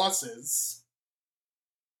 straight losses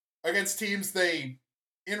against teams they,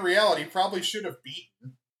 in reality, probably should have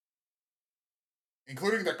beaten.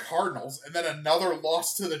 Including the Cardinals, and then another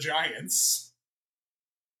loss to the Giants.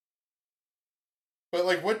 But,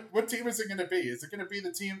 what team is it going to be? Is it going to be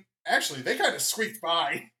the team... Actually, they kind of squeaked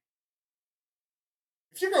by.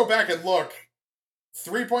 If you go back and look,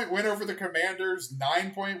 3-point win over the Commanders,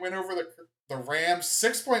 9-point win over the Rams,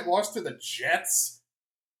 6-point loss to the Jets.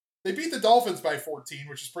 They beat the Dolphins by 14,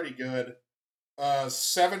 which is pretty good.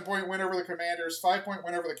 7-point win over the Commanders, 5-point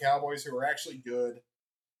win over the Cowboys, who are actually good.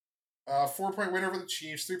 4-point win over the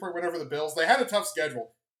Chiefs, 3-point win over the Bills. They had a tough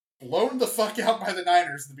schedule. Blown the fuck out by the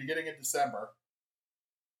Niners in the beginning of December.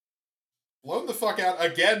 Blown the fuck out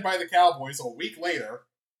again by the Cowboys a week later.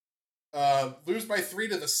 Lose by 3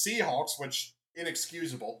 to the Seahawks, which,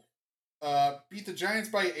 inexcusable. Beat the Giants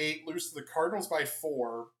by 8, lose to the Cardinals by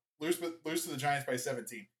 4, lose to the Giants by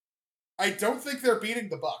 17. I don't think they're beating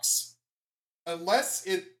the Bucks. Unless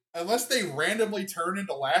they randomly turn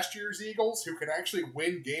into last year's Eagles, who can actually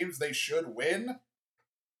win games they should win,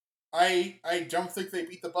 I don't think they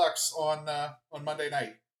beat the Bucks on Monday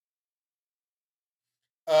night.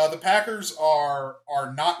 The Packers are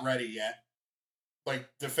not ready yet.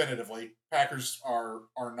 Definitively. Packers are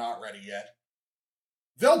not ready yet.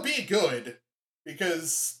 They'll be good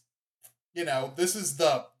because, this is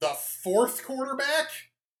the 4th quarterback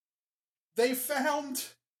they found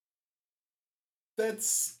that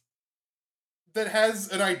has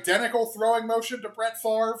an identical throwing motion to Brett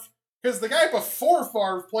Favre. Because the guy before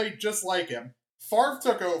Favre played just like him. Favre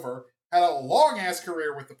took over, had a long-ass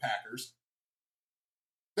career with the Packers.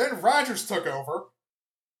 Then Rodgers took over,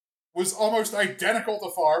 was almost identical to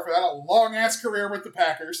Favre, had a long-ass career with the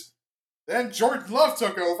Packers. Then Jordan Love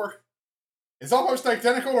took over, is almost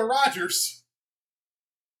identical to Rodgers,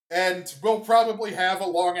 and will probably have a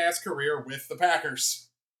long-ass career with the Packers.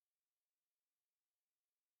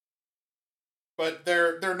 But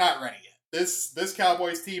they're not ready yet. This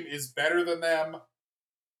Cowboys team is better than them.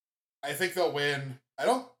 I think they'll win. I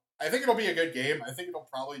think it'll be a good game. I think it'll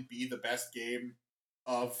probably be the best game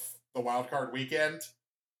of the wildcard weekend.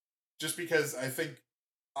 Just because I think,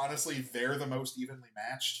 honestly, they're the most evenly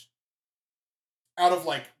matched. Out of,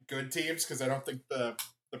 good teams, because I don't think the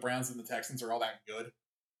Browns and the Texans are all that good.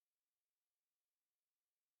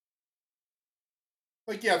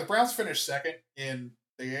 The Browns finished second in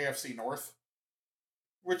the AFC North,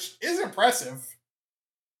 which is impressive.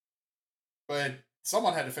 But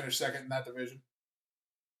someone had to finish second in that division.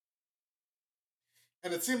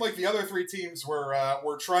 And it seemed like the other 3 teams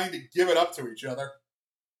were trying to give it up to each other.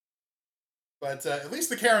 But at least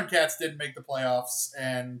the Karen Cats didn't make the playoffs,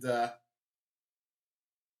 and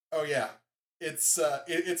oh yeah, it's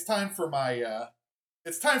time for my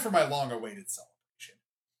long-awaited celebration.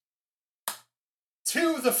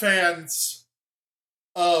 To the fans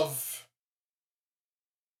of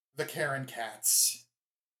the Karen Cats,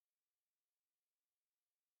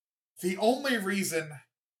 the only reason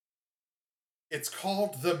it's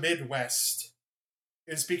called the Midwest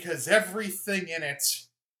is because everything in it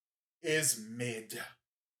is mid.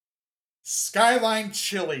 Skyline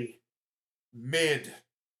Chili, mid.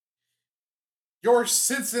 Your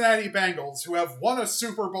Cincinnati Bengals, who have won a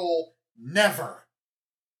Super Bowl, never,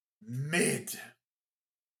 mid.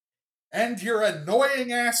 And your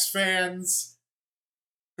annoying-ass fans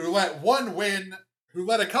who let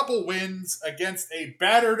a couple wins against a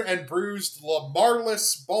battered and bruised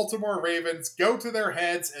Lamarless Baltimore Ravens go to their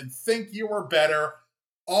heads and think you are better.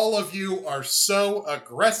 All of you are so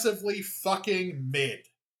aggressively fucking mid.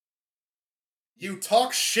 You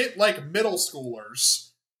talk shit like middle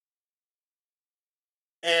schoolers,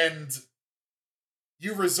 and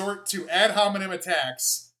you resort to ad hominem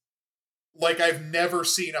attacks like I've never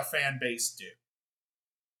seen a fan base do.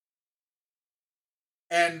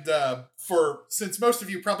 And since most of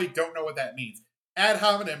you probably don't know what that means, ad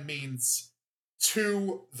hominem means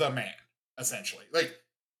to the man, essentially.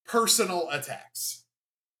 Personal attacks.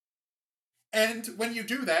 And when you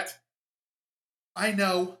do that, I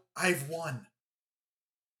know I've won.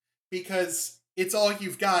 Because it's all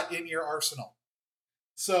you've got in your arsenal.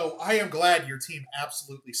 So I am glad your team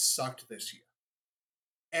absolutely sucked this year.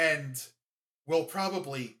 And will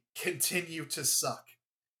probably continue to suck.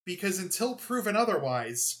 Because until proven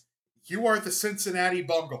otherwise, you are the Cincinnati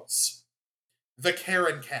Bungles. The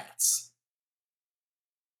Karen Cats.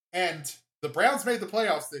 And the Browns made the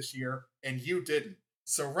playoffs this year, and you didn't.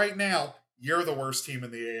 So right now, you're the worst team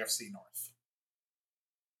in the AFC North.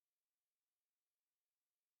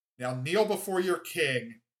 Now kneel before your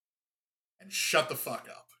king and shut the fuck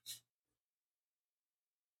up.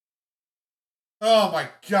 Oh my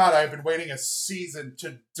god, I've been waiting a season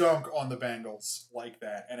to dunk on the Bengals like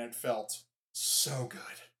that, and it felt so good.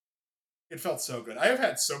 It felt so good. I have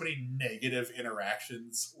had so many negative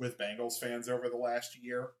interactions with Bengals fans over the last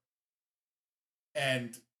year,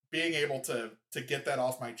 and being able to get that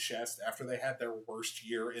off my chest after they had their worst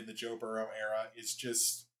year in the Joe Burrow era is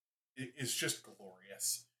just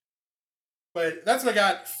glorious. But that's what I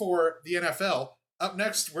got for the NFL. Up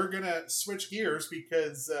next, we're going to switch gears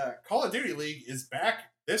because Call of Duty League is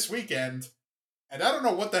back this weekend, and I don't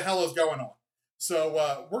know what the hell is going on.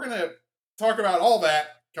 So we're going to talk about all that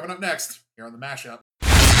coming up next here on The Mashup.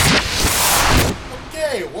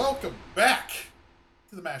 Okay, welcome back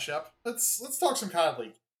to The Mashup. Let's talk some COD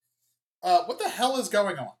League. What the hell is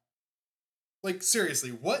going on? Like,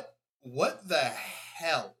 seriously, what the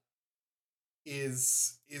hell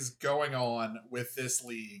is going on with this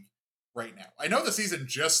league right now? I know the season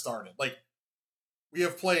just started. Like, we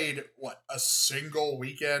have played, what, a single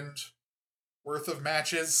weekend worth of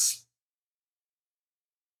matches?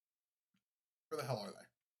 Where the hell are they?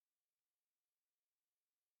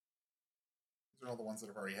 These are all the ones that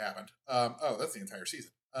have already happened. Oh, that's the entire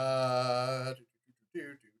season.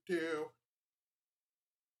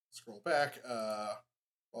 Scroll back.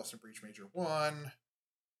 Boston Breach Major 1.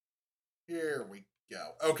 Here we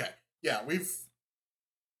go. Okay. Yeah,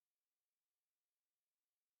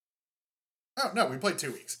 Oh, no, we played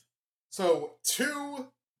 2 weeks. So, two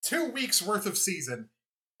weeks worth of season,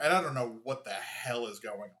 and I don't know what the hell is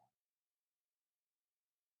going on.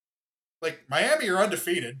 Like, Miami are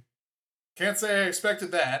undefeated. Can't say I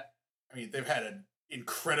expected that. I mean, they've had an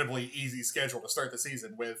incredibly easy schedule to start the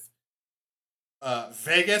season with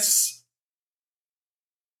Vegas.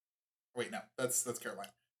 Wait, no, that's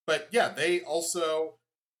Carolina. But yeah, they also...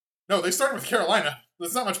 No, they started with Carolina.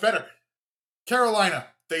 That's not much better. Carolina,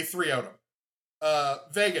 they 3-0'd them.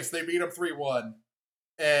 Vegas, they beat them 3-1.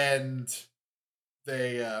 And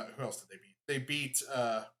they... who else did they beat? They beat...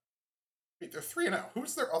 Wait, they're 3-0.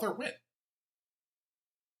 Who's their other win?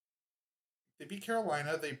 They beat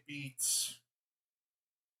Carolina, they beat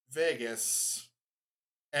Vegas,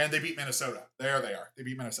 and they beat Minnesota. There they are. They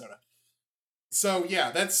beat Minnesota. So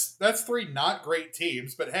yeah, that's 3 not great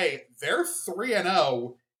teams, but hey, they're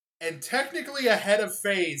 3-0 and technically ahead of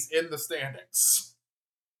FaZe in the standings.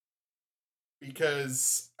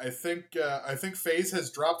 Because I think FaZe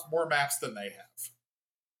has dropped more maps than they have.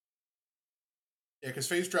 Yeah, because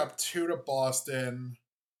FaZe dropped 2 to Boston.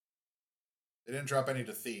 They didn't drop any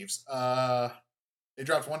to Thieves. They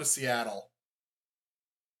dropped 1 to Seattle.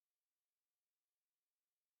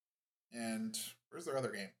 And where's their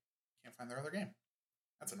other game? Can't find their other game.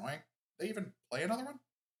 That's annoying. They even play another one?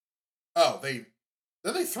 Oh, they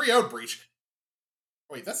 3-0'd Breach.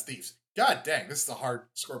 Wait, that's Thieves. God dang, this is a hard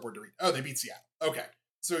scoreboard to read. Oh, they beat Seattle. Okay.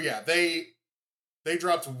 So yeah, they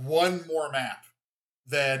dropped 1 more map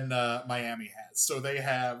than Miami has. So they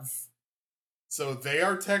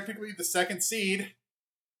are technically the 2nd seed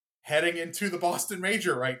heading into the Boston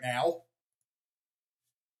Major right now.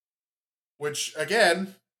 Which,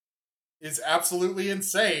 again, is absolutely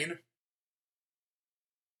insane.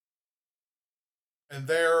 And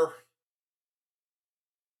they're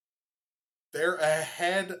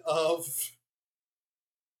ahead of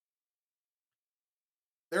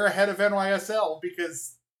NYSL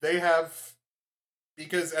because NYSL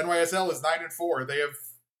is 9-4.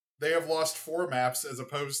 They have lost 4 maps as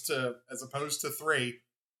opposed to 3.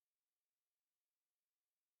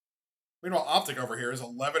 Meanwhile, Optic over here is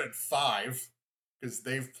 11-5 because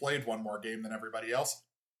they've played 1 more game than everybody else.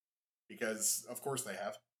 Because of course they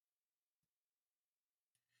have.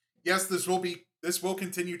 Yes, this will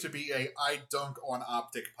continue to be a I Dunk on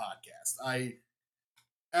Optic podcast.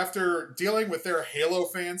 After dealing with their Halo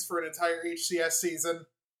fans for an entire HCS season,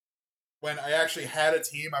 when I actually had a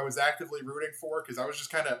team I was actively rooting for, because I was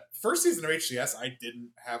just kind of... First season of HCS, I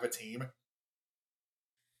didn't have a team.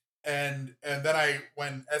 And then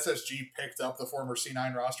when SSG picked up the former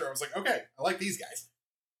C9 roster, I was like, okay, I like these guys.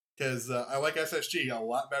 because I like SSG a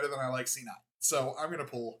lot better than I like C9. So I'm going to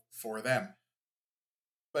pull for them.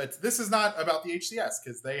 But this is not about the HCS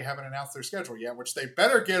because they haven't announced their schedule yet, which they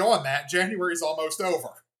better get on that. January's almost over.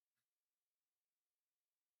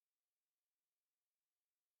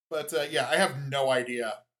 But yeah, I have no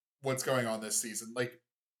idea what's going on this season. Like,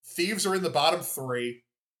 Thieves are in the bottom 3.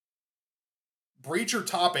 Breach are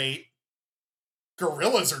top 8.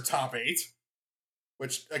 Gorillas are top 8.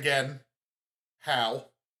 Which, again, how?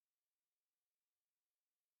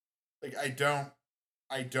 Like, I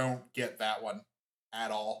don't get that one at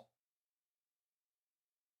all.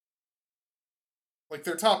 Like,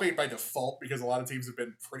 they're top 8 by default because a lot of teams have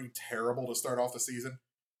been pretty terrible to start off the season.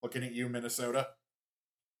 Looking at you, Minnesota.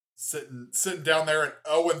 Sitting down there at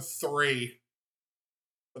 0-3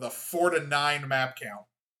 with a 4-9 map count.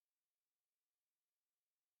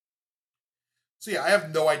 So yeah, I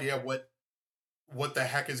have no idea what the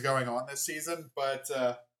heck is going on this season, but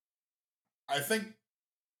I think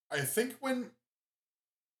when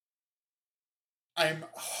I'm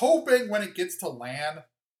hoping when it gets to LAN,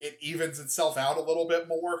 it evens itself out a little bit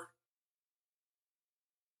more.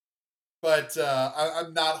 But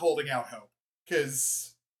I'm not holding out hope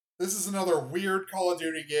because this is another weird Call of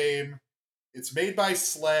Duty game. It's made by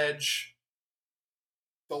Sledge.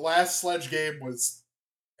 The last Sledge game was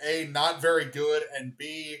A, not very good, and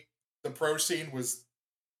B, the pro scene was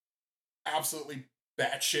absolutely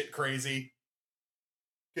batshit crazy.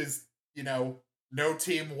 Because, no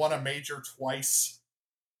team won a major twice.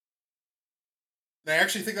 And I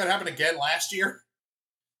actually think that happened again last year.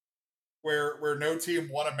 Where no team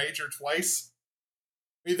won a major twice.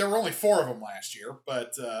 I mean, there were only 4 of them last year,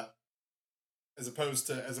 but as opposed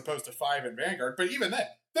to 5 in Vanguard. But even then,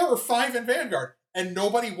 there were 5 in Vanguard, and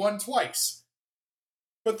nobody won twice.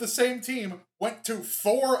 But the same team went to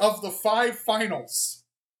 4 of the 5 finals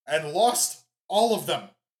and lost all of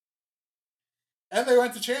them. And they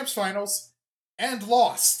went to Champs Finals and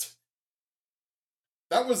lost.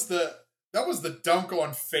 That was the dunk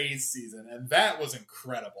on FaZe season, and that was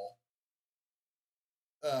incredible.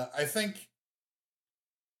 I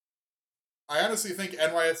honestly think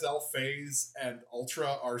NYSL, FaZe, and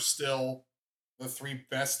Ultra are still the 3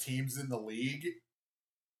 best teams in the league.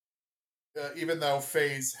 Even though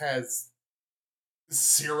FaZe has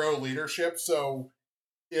 0 leadership, so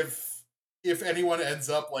if anyone ends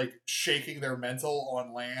up like shaking their mental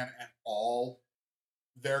on LAN at all,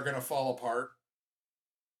 they're gonna fall apart.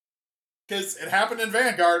 Because it happened in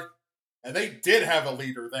Vanguard, and they did have a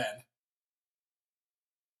leader then.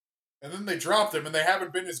 And then they dropped him, and they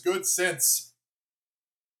haven't been as good since.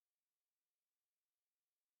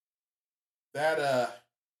 That,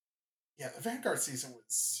 yeah, the Vanguard season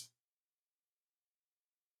was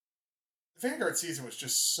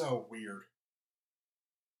just so weird.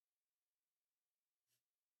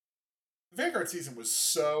 The Vanguard season was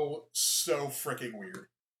so freaking weird.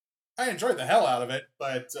 I enjoyed the hell out of it,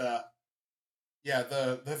 but, yeah,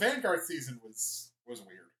 the Vanguard season was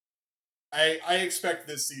weird. I expect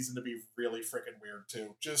this season to be really freaking weird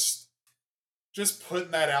too. Just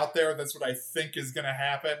putting that out there, that's what I think is going to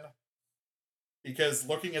happen. Because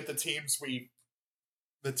looking at the teams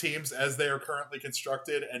as they are currently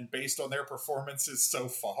constructed and based on their performances so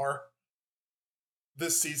far,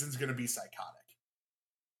 this season's going to be psychotic.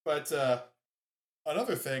 But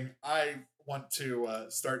another thing I want to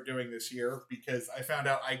start doing this year, because I found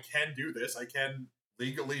out I can do this. I can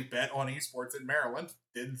legally bet on esports in Maryland.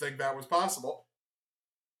 Didn't think that was possible.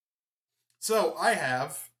 So I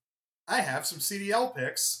have some CDL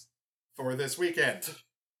picks for this weekend.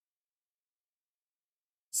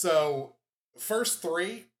 So first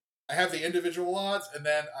 3, I have the individual odds, and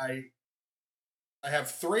then I have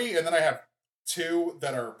 3, and then I have 2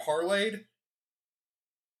 that are parlayed.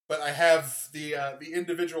 But I have the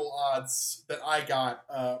individual odds that I got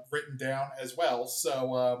written down as well.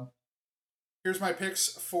 So here's my picks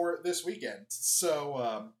for this weekend.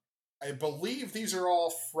 So I believe these are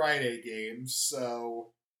all Friday games.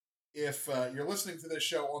 So if you're listening to this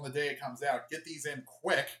show on the day it comes out, get these in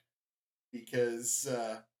quick because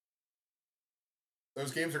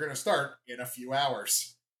those games are going to start in a few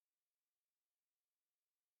hours.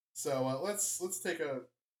 So let's take a,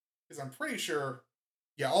 because I'm pretty sure,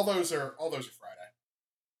 yeah, all those are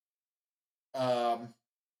Friday.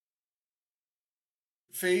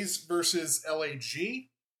 FaZe versus LAG.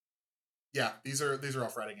 Yeah, these are all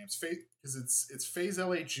Friday games. FaZe, because it's FaZe,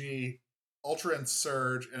 LAG, Ultra and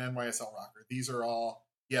Surge, and NYSL Rocker. These are all,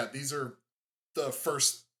 yeah, these are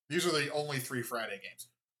the only 3 Friday games.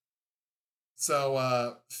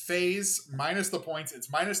 So FaZe minus the points,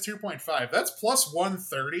 it's minus 2.5. That's plus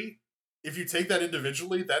 130. If you take that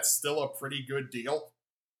individually, that's still a pretty good deal.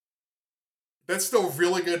 that's still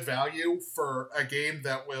really good value for a game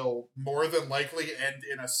that will more than likely end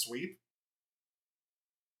in a sweep.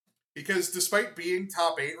 Because despite being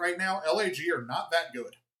top 8 right now, LAG are not that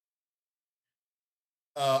good.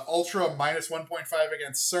 Ultra minus 1.5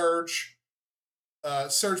 against Surge.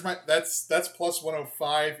 Surge that's plus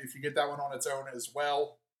 105 if you get that one on its own as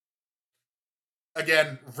well.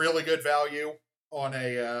 Again, really good value on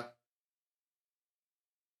a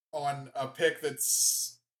pick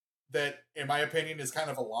that in my opinion is kind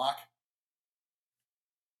of a lock.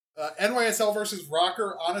 NYSL versus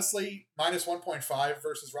Rocker, honestly, minus 1.5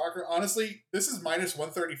 versus Rocker. Honestly, this is minus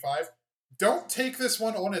 135. Don't take this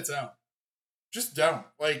one on its own. Just don't.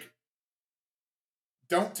 Like,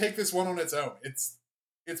 don't take this one on its own. It's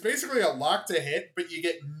basically a lock to hit, but you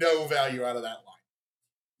get no value out of that line.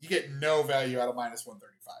 You get no value out of minus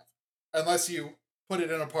 135. Unless you put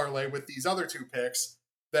it in a parlay with these other two picks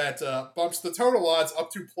that bumps the total odds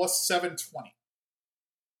up to plus 720.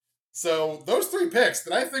 So those three picks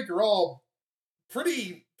that I think are all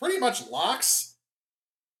pretty much locks.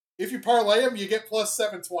 If you parlay them, you get plus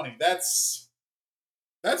 720. That's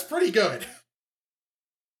pretty good.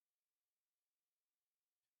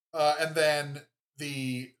 And then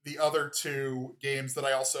the other two games that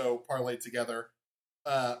I also parlayed together.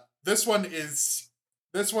 This one,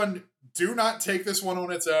 do not take this one on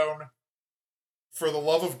its own. For the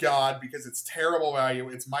love of God, because it's terrible value.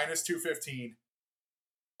 It's minus 215.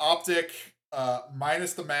 Optic,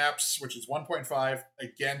 minus the maps, which is 1.5,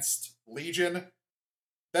 against Legion.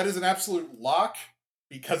 That is an absolute lock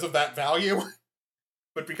because of that value.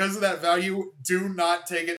 But because of that value, do not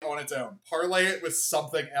take it on its own. Parlay it with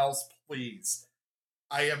something else, please.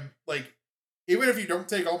 I am, like, even if you don't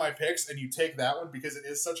take all my picks and you take that one because it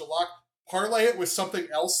is such a lock, parlay it with something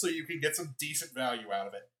else so you can get some decent value out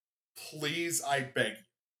of it. Please, I beg you.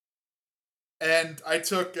 And I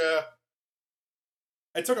took a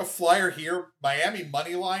flyer here, Miami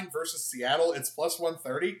Moneyline versus Seattle. It's plus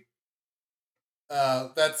 130.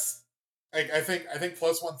 That's I think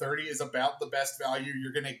plus 130 is about the best value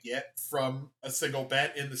you're gonna get from a single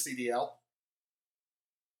bet in the CDL.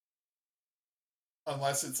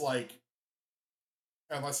 Unless it's like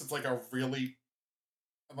Moneyline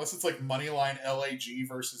LAG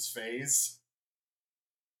versus FaZe.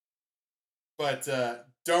 But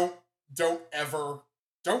don't ever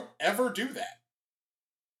do that.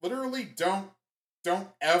 Literally, don't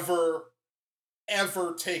ever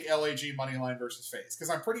take LAG Moneyline versus FaZe,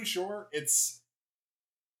 because I'm pretty sure it's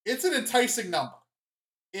an enticing number.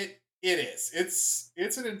 It is. It's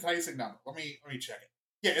an enticing number. Let me check it.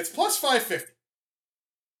 Yeah, it's plus 550.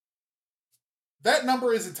 That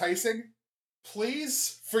number is enticing.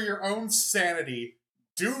 Please, for your own sanity,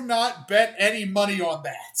 do not bet any money on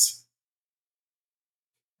that.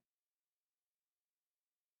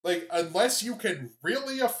 Like, unless you can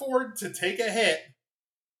really afford to take a hit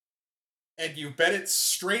and you bet it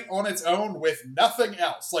straight on its own with nothing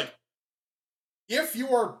else. Like, if you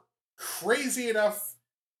are crazy enough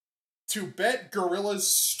to bet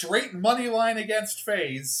Gorilla's straight money line against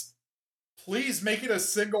FaZe, please make it a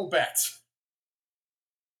single bet.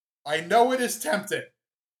 I know it is tempting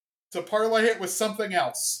to parlay it with something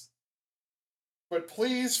else. But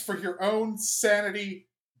please, for your own sanity,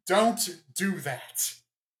 don't do that.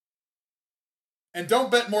 And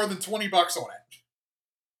don't bet more than $20 on it.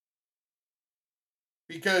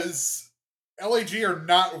 Because LAG are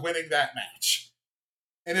not winning that match.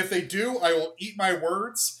 And if they do, I will eat my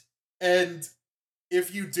words. And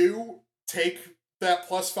if you do take that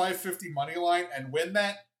plus 550 money line and win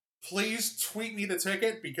that, please tweet me the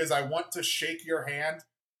ticket, because I want to shake your hand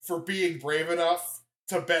for being brave enough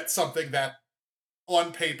to bet something that,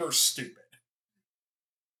 on paper, stupid.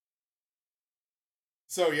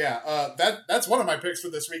 So yeah, that's one of my picks for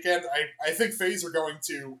this weekend. I think FaZe are going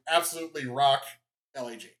to absolutely rock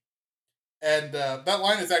LAG. And that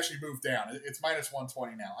line has actually moved down. It's minus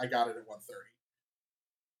 120 now. I got it at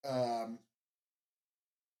 130.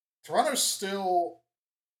 Toronto's still...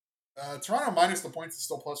 Toronto minus the points is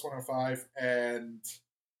still plus 105, and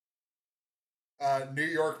New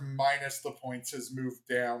York minus the points has moved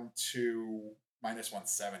down to minus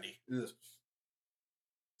 170. Ugh.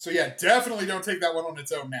 So yeah, definitely don't take that one on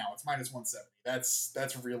its own now. It's minus 170.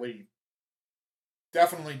 That's really...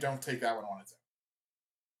 Definitely don't take that one on its own.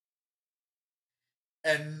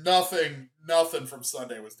 And nothing from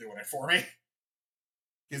Sunday was doing it for me.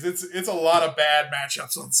 Because it's a lot of bad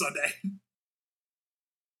matchups on Sunday.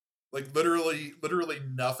 Like, literally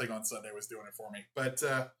nothing on Sunday was doing it for me. But,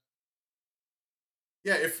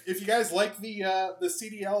 yeah, if you guys like the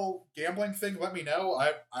CDL gambling thing, let me know.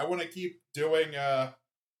 I want to keep doing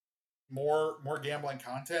more gambling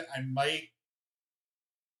content. I might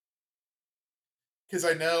because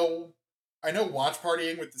I know watch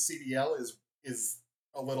partying with the CDL is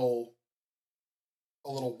a little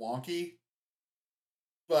wonky,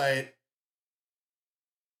 but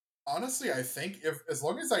honestly, I think if as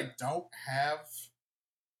long as I don't have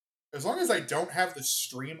the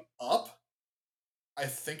stream up, I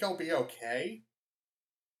think I'll be okay.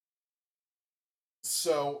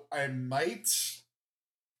 So I might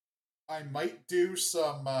do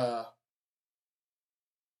some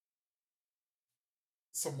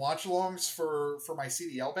watch-alongs for my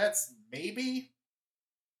CDL bets, maybe.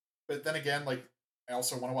 But then again, like I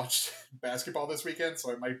also want to watch basketball this weekend,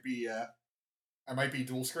 so I might be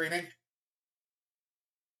dual screening.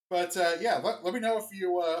 But yeah, let me know if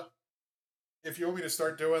you want me to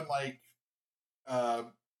start doing like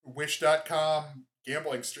Wish.com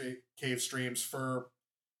gambling cave streams for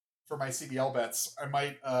my CDL bets. I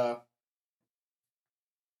might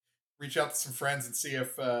reach out to some friends and see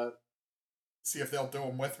if they'll do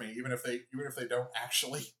them with me, even if they don't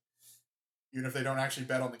actually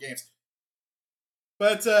bet on the games.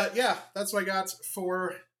 But yeah, that's what I got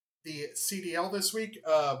for the CDL this week.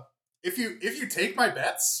 If you take my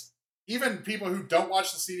bets, even people who don't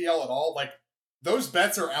watch the CDL at all, like those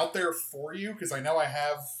bets are out there for you, because I know I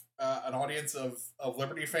have an audience of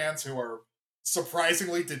Liberty fans who are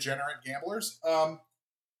surprisingly degenerate gamblers.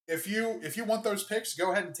 If you want those picks,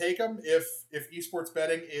 go ahead and take them. If esports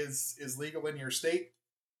betting is legal in your state,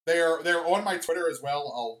 they're on my Twitter as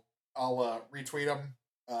well. I'll retweet them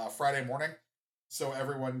Friday morning, so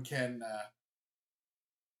everyone can.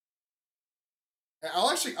 I'll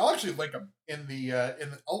actually link them in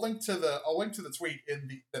the I'll link to the tweet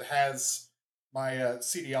that has my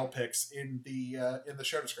CDL picks in the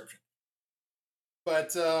show description.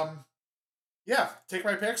 But yeah, take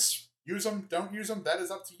my picks, use them, don't use them. That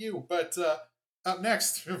is up to you. But up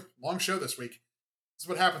next, long show this week. This is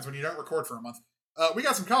what happens when you don't record for a month. We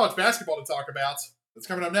got some college basketball to talk about. That's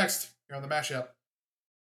coming up next here on the Mashup.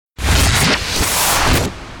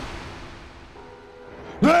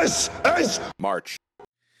 This is March.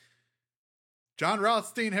 Jon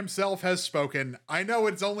Rothstein himself has spoken. I know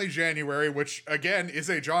it's only January, which again is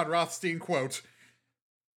a Jon Rothstein quote.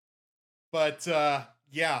 But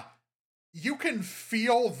yeah, you can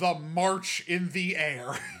feel the March in the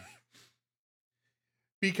air.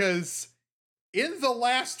 Because in the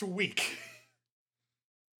last week,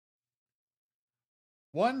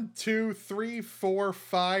 1, 2, 3, 4,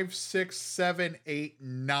 5, 6, 7, 8,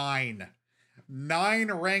 9.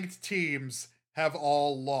 9 ranked teams have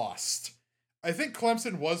all lost. I think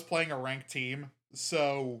Clemson was playing a ranked team,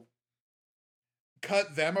 so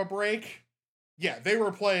cut them a break. Yeah, they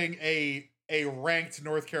were playing a ranked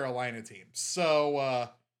North Carolina team. So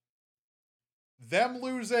them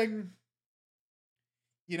losing,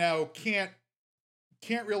 can't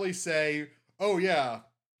really say, oh yeah.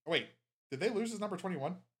 Wait, did they lose as number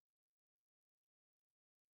 21?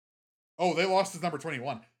 Oh, they lost as number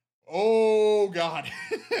 21. Oh god.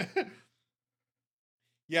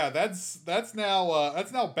 Yeah, that's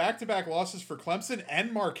now back-to-back losses for Clemson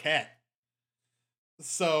and Marquette.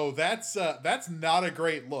 So that's not a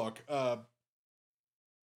great look.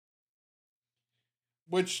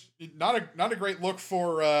 Which not a great look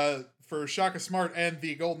for Shaka Smart and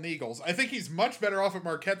the Golden Eagles. I think he's much better off at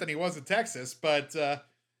Marquette than he was at Texas, but the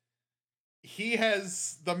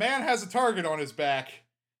man has a target on his back,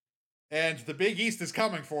 and the Big East is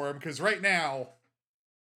coming for him, because right now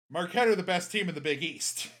Marquette are the best team in the Big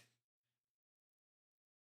East.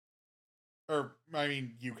 Or, I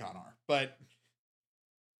mean, UConn are. But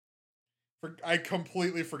I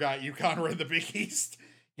completely forgot UConn were in the Big East.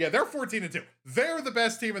 Yeah, they're 14-2. They're the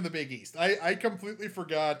best team in the Big East. I completely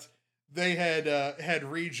forgot they had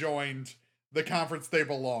rejoined the conference they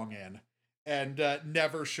belong in, and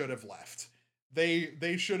never should have left.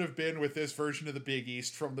 They should have been with this version of the Big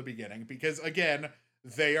East from the beginning, because, again,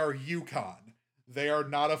 they are UConn. They are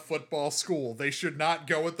not a football school. They should not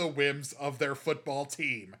go at the whims of their football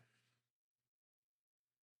team.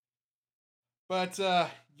 But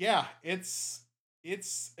yeah, it's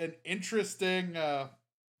an interesting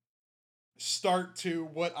start to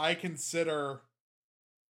what I consider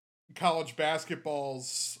college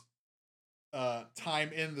basketball's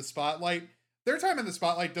time in the spotlight. Their time in the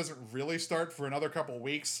spotlight doesn't really start for another couple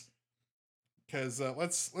weeks, because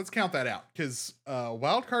let's count that out, because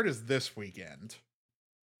wildcard is this weekend.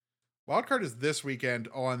 Wildcard is this weekend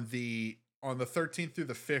on the 13th through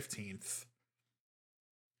the 15th.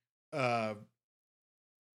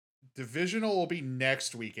 Divisional will be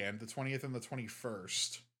next weekend, the 20th and the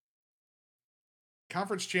 21st.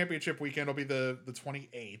 Conference championship weekend will be the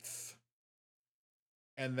 28th.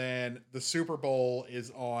 And then the Super Bowl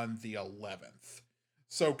is on the 11th.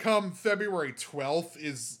 So come February 12th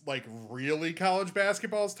is like really college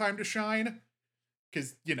basketball's time to shine.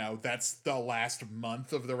 Because, you know, that's the last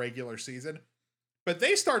month of the regular season. But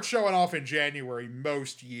they start showing off in January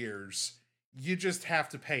most years. You just have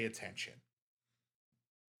to pay attention.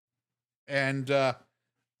 And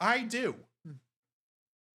I do.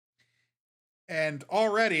 And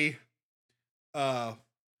already,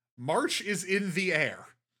 March is in the air.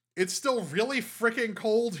 It's still really freaking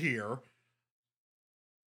cold here.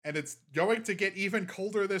 And it's going to get even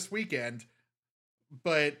colder this weekend.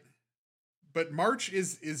 But March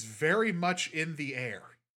is very much in the air.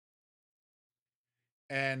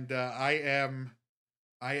 And I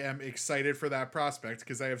am excited for that prospect,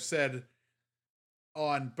 because I have said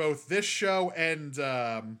on both this show and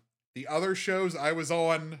the other shows I was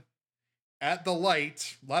on at the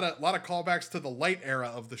Light, a lot of callbacks to the Light era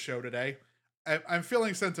of the show today. I'm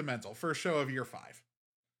feeling sentimental. First show of year 5,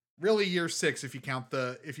 really year 6 if you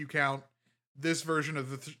count this version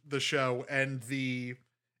of the show and the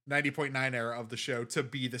 90.9 era of the show to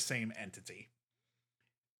be the same entity.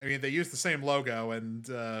 I mean, they use the same logo, and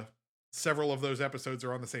several of those episodes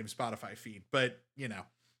are on the same Spotify feed, but you know,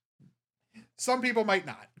 some people might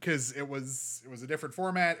not, because it was a different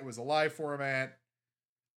format. It was a live format.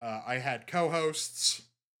 I had co-hosts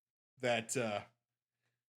that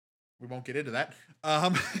we won't get into that.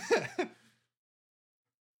 That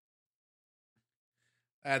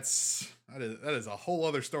is a whole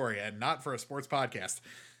other story, and not for a sports podcast.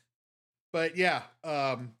 But yeah,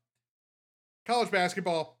 college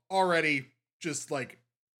basketball already just like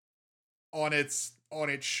on its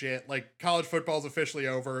shit. Like, college football's officially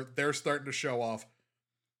over. They're starting to show off.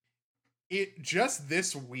 It just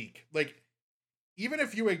this week, like, even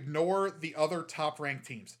if you ignore the other top ranked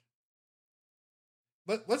teams,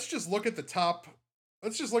 let's just look at the top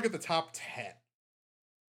 10.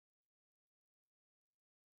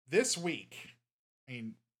 This week, I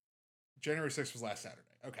mean, January 6th was last Saturday.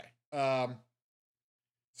 Okay.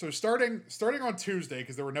 So starting on Tuesday,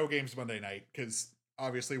 because there were no games Monday night, because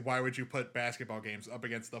obviously why would you put basketball games up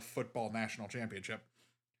against the football national championship?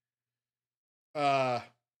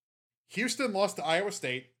 Houston lost to Iowa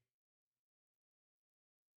State.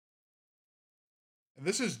 And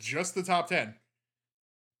this is just the top 10.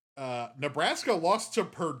 Nebraska lost to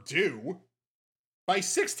Purdue by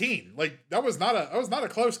 16. Like, that was not a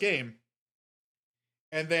close game.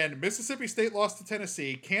 And then Mississippi State lost to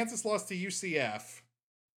Tennessee, Kansas lost to UCF,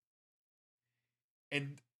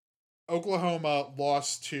 and Oklahoma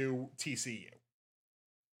lost to TCU.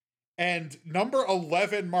 And number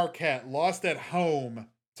 11 Marquette lost at home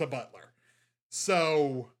to Butler.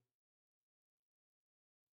 So,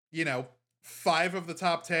 you know, 5 of the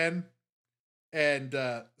top 10 and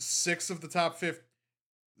 6 of the top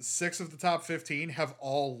 15 have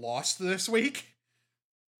all lost this week.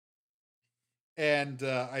 And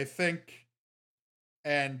I think,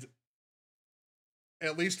 and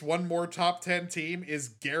at least one more top 10 team is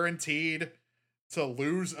guaranteed to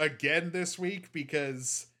lose again this week,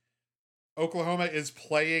 because Oklahoma is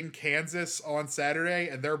playing Kansas on Saturday,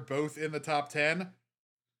 and they're both in the top 10.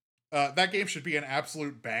 That game should be an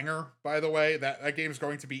absolute banger, by the way. That game is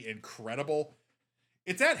going to be incredible.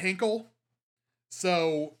 It's at Hinkle,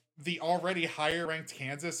 so the already higher ranked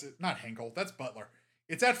Kansas, not Hinkle, that's Butler.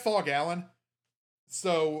 It's at Fog Allen,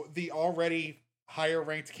 so the already higher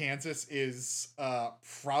ranked Kansas is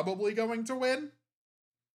probably going to win.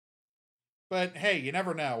 But hey, you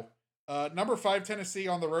never know. Number 5 Tennessee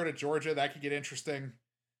on the road at Georgia, that could get interesting.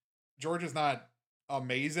 Georgia's not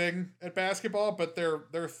amazing at basketball, but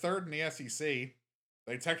they're third in the SEC.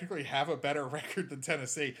 They technically have a better record than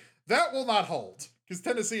Tennessee. That will not hold, because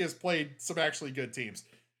Tennessee has played some actually good teams.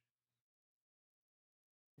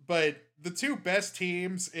 But the two best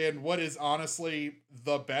teams in what is honestly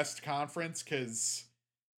the best conference, because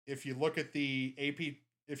if you look at the AP,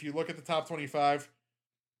 if you look at the top 25,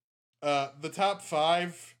 the top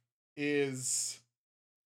 5 is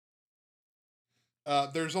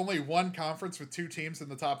there's only one conference with 2 teams in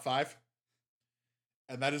the top 5,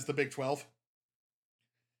 and that is the Big 12.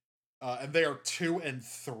 And they are 2 and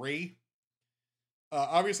 3.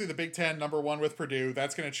 Obviously, the Big 10, number 1 with Purdue.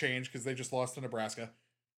 That's going to change because they just lost to Nebraska.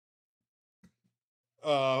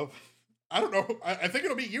 I don't know. I think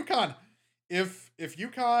it'll be UConn. If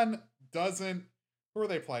UConn doesn't, who are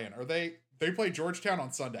they playing? They play Georgetown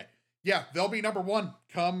on Sunday. Yeah, they'll be number 1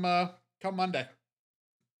 come Monday.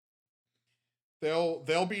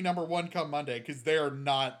 They'll be number 1 come Monday, because they are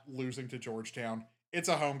not losing to Georgetown. It's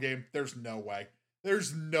a home game. There's no way.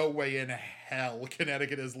 There's no way in hell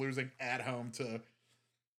Connecticut is losing at home to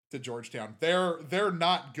Georgetown. They're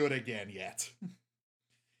not good again yet.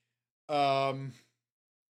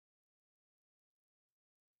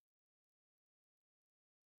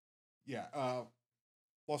 Yeah,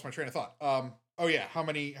 lost my train of thought. Oh yeah, how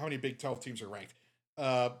many Big 12 teams are ranked?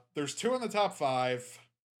 There's 2 in the top 5.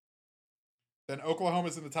 Then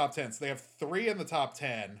Oklahoma's in the top 10. So they have 3 in the top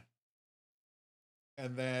 10.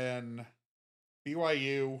 And then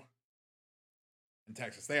BYU and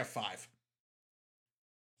Texas. They have 5.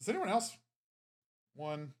 Does anyone else?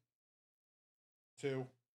 1, 2,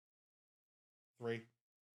 3.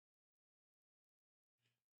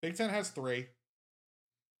 Big 10 has 3.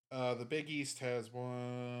 The Big East has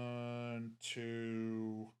 1,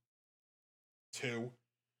 2, 2.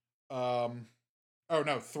 Oh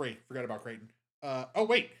no, 3. Forgot about Creighton. Oh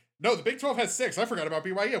wait, no, the Big 12 has 6. I forgot about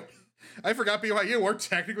BYU. I forgot BYU. We're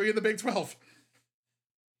technically in the Big 12.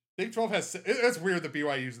 Big 12 has. It's weird that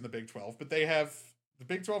BYU's in the Big 12, but they have. The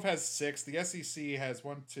Big 12 has 6. The SEC has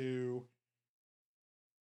 1, 2,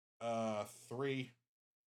 3.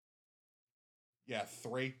 Yeah,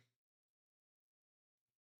 3.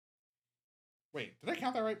 Wait, did I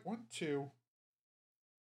count that right? 1, 2,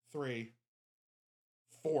 3,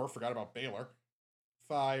 4. Forgot about Baylor.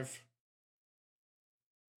 5,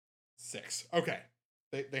 6. Okay,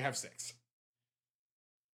 they have 6.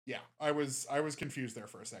 Yeah, I was confused there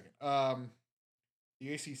for a second.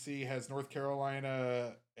 The ACC has North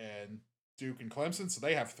Carolina and Duke and Clemson, so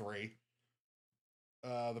they have 3.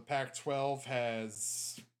 The Pac-12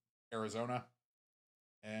 has Arizona,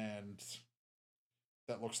 and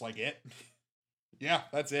that looks like it. Yeah,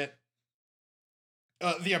 that's it.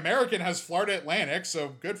 The American has Florida Atlantic, so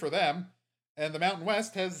good for them. And the Mountain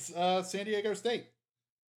West has San Diego State.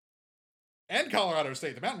 And Colorado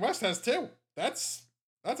State. The Mountain West has 2. That's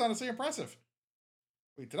honestly impressive.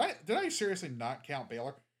 Wait, did I seriously not count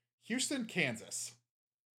Baylor? Houston, Kansas.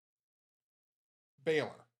 Baylor.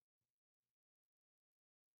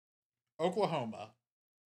 Oklahoma.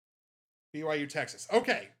 BYU, Texas.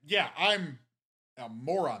 Okay, yeah, I'm a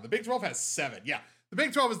moron. The Big 12 has 7. Yeah, the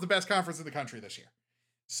Big 12 is the best conference in the country this year.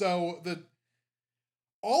 So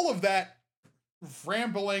all of that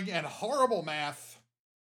rambling and horrible math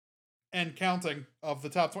and counting of the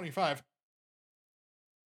top 25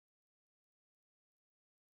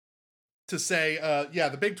 to say, yeah,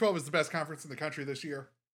 the Big 12 is the best conference in the country this year.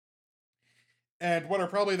 And what are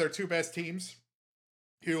probably their 2 best teams,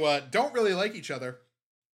 who don't really like each other,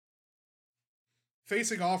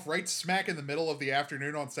 facing off right smack in the middle of the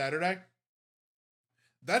afternoon on Saturday.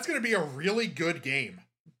 That's going to be a really good game.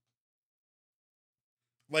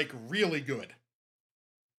 Like, really good.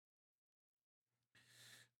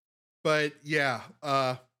 But, yeah,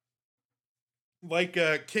 like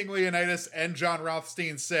King Leonidas and John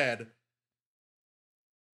Rothstein said,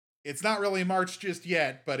 it's not really March just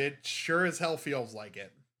yet, but it sure as hell feels like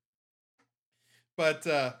it. But,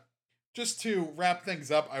 just to wrap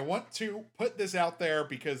things up, I want to put this out there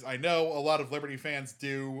because I know a lot of Liberty fans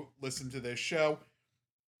do listen to this show.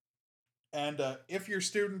 And if you're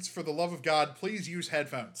students, for the love of God, please use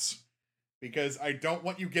headphones. Because I don't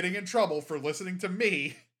want you getting in trouble for listening to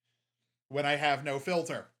me when I have no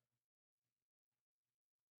filter.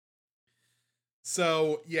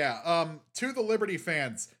 So, yeah, to the Liberty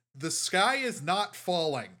fans, the sky is not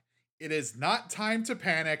falling. It is not time to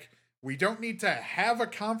panic. We don't need to have a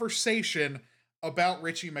conversation about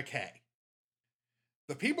Richie McKay.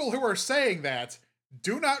 The people who are saying that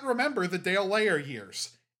do not remember the Dale Layer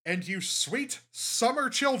years. And you sweet summer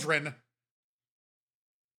children,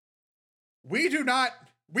 we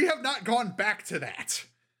have not gone back to that.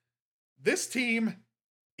 This team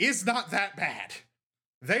is not that bad.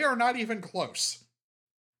 They are not even close.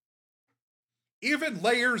 Even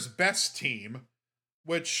Layer's best team,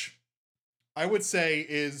 which I would say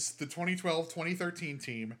is the 2012-2013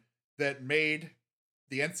 team that made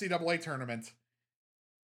the NCAA tournament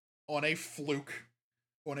on a fluke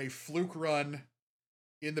run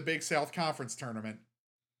in the Big South Conference tournament,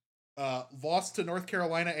 lost to North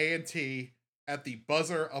Carolina A&T at the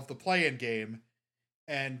buzzer of the play-in game,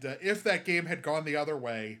 and if that game had gone the other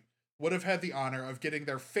way, would have had the honor of getting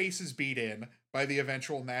their faces beat in by the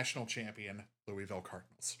eventual national champion, Louisville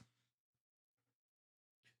Cardinals.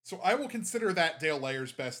 So I will consider that Dale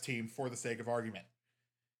Layer's best team for the sake of argument.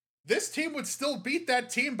 This team would still beat that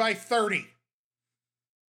team by 30.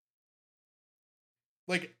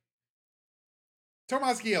 Like,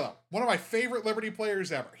 Tomas Gilo, one of my favorite Liberty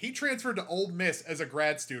players ever. He transferred to Ole Miss as a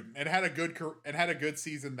grad student and had a good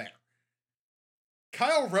season there.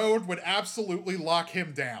 Kyle Rode would absolutely lock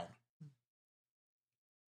him down.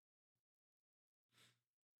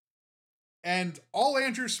 And all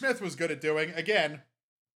Andrew Smith was good at doing, again,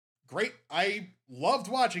 great, I loved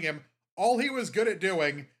watching him. All he was good at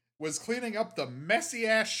doing was cleaning up the messy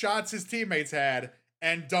ass shots his teammates had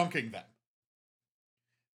and dunking them.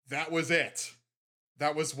 that was it.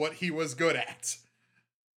 That was what he was good at.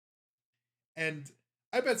 And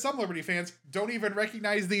I bet some Liberty fans don't even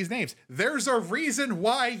recognize these names. There's a reason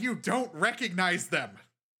why you don't recognize them.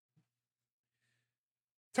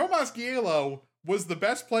 Tomas Gielo was the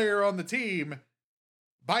best player on the team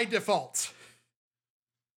by default.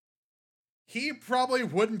 He probably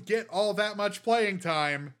wouldn't get all that much playing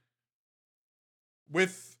time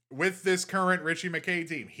with this current Ritchie McKay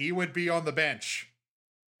team. He would be on the bench.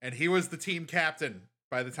 And he was the team captain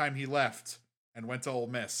by the time he left and went to Ole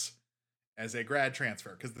Miss as a grad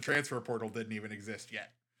transfer, because the transfer portal didn't even exist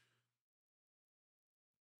yet.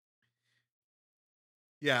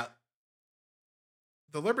 Yeah.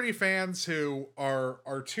 The Liberty fans who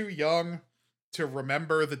are too young to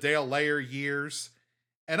remember the Dale Layer years,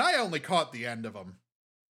 and I only caught the end of them.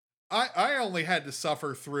 I only had to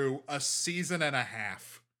suffer through a season and a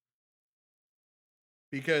half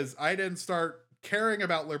because I didn't start caring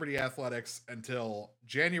about Liberty athletics until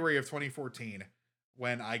January of 2014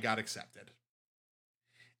 when I got accepted.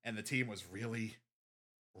 And the team was really,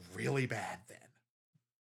 really bad then.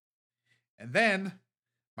 And then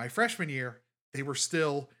my freshman year, they were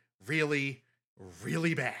still really,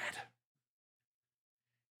 really bad.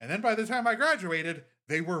 And then by the time I graduated,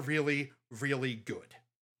 they were really, really good.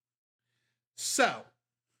 So,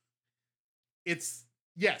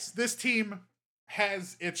 yes, this team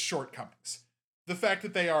has its shortcomings. The fact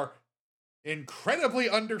that they are incredibly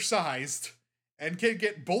undersized and can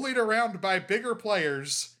get bullied around by bigger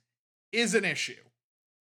players is an issue.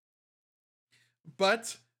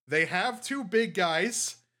 But they have two big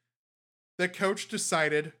guys that coach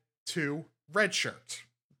decided to redshirt.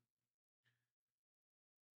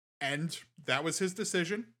 And that was his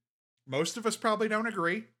decision. Most of us probably don't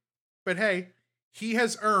agree. But hey, he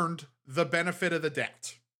has earned the benefit of the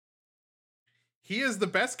doubt. He is the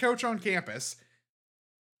best coach on campus,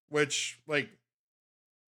 which, like,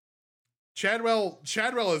 Chadwell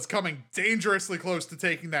is coming dangerously close to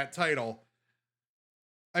taking that title.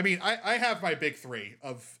 I mean, I have my big three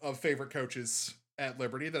of favorite coaches at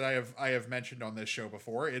Liberty that I have mentioned on this show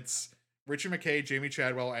before. It's Ritchie McKay, Jamie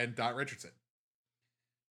Chadwell, and Dot Richardson.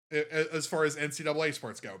 As far as NCAA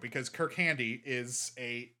sports go, because Kirk Handy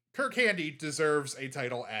deserves a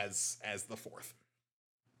title as the fourth.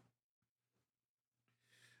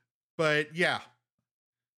 But yeah,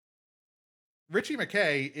 Ritchie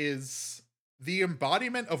McKay is the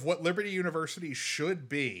embodiment of what Liberty University should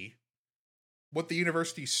be, what the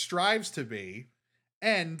university strives to be,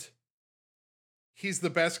 and he's the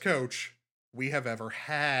best coach we have ever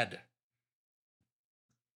had.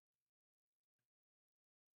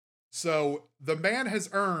 So the man has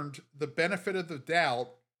earned the benefit of the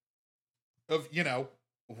doubt of,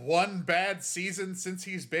 one bad season since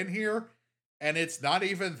he's been here, and it's not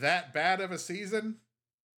even that bad of a season.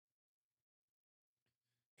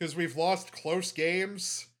 Because we've lost close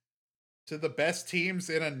games to the best teams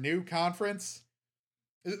in a new conference.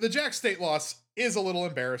 The Jack State loss is a little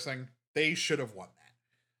embarrassing. They should have won that.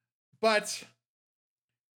 But,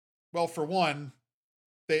 well, for one,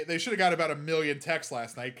 they should have got about 1 million texts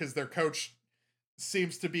last night because their coach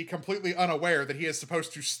seems to be completely unaware that he is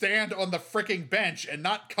supposed to stand on the freaking bench and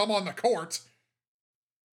not come on the court.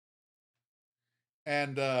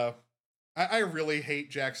 And I really hate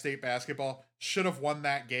Jack State basketball. Should have won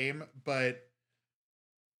that game, but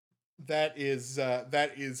that is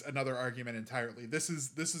another argument entirely. This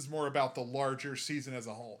is more about the larger season as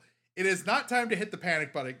a whole. It is not time to hit the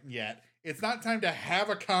panic button yet. It's not time to have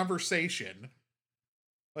a conversation.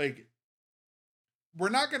 Like, we're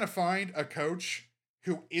not going to find a coach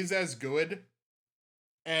who is as good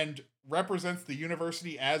and represents the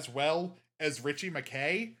university as well as Ritchie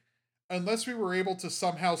McKay unless we were able to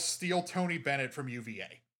somehow steal Tony Bennett from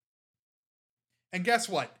UVA. And guess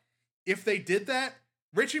what? If they did that,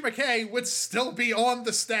 Ritchie McKay would still be on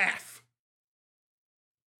the staff.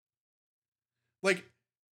 Like,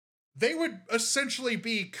 they would essentially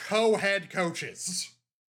be co-head coaches.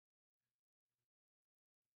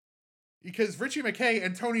 Because Ritchie McKay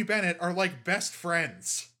and Tony Bennett are like best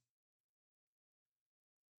friends.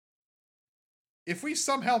 If we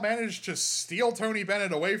somehow managed to steal Tony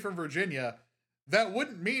Bennett away from Virginia, that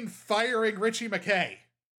wouldn't mean firing Ritchie McKay.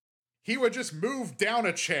 He would just move down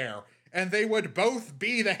a chair, and they would both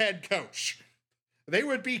be the head coach. They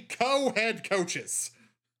would be co-head coaches.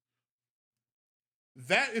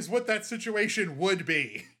 That is what that situation would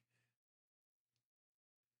be.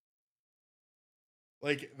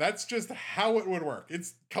 Like, that's just how it would work.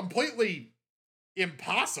 It's completely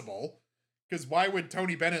impossible, because why would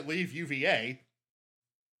Tony Bennett leave UVA?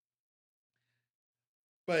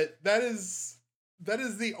 But that is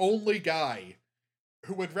the only guy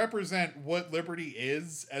who would represent what Liberty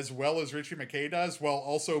is as well as Richie McKay does, while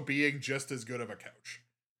also being just as good of a coach.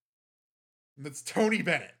 And that's Tony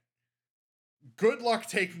Bennett. Good luck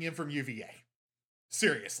taking him from UVA.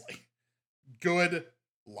 Seriously. Good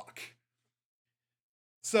luck.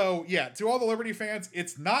 So, yeah, to all the Liberty fans,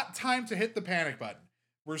 it's not time to hit the panic button.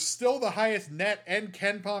 We're still the highest net and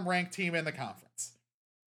KenPom ranked team in the conference.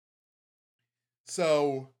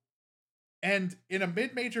 So, and in a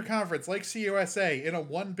mid-major conference like CUSA, in a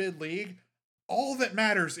one-bid league, all that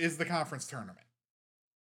matters is the conference tournament.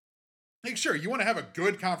 Like, sure, you want to have a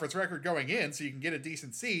good conference record going in so you can get a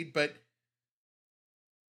decent seed, but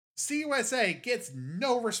CUSA gets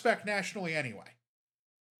no respect nationally anyway.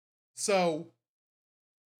 So,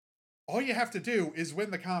 all you have to do is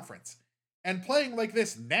win the conference. And playing like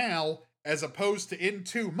this now, as opposed to in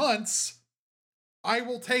 2 months, I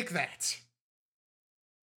will take that.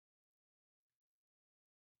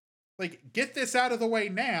 Like, get this out of the way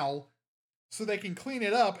now, so they can clean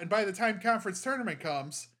it up, and by the time conference tournament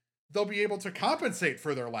comes, they'll be able to compensate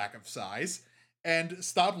for their lack of size, and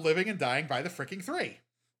stop living and dying by the freaking 3.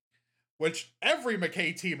 Which every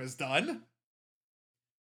McKay team has done,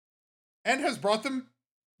 and has brought them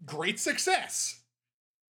great success.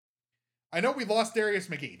 I know we lost Darius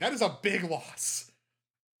McGee. That is a big loss.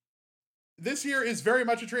 This year is very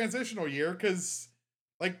much a transitional year, because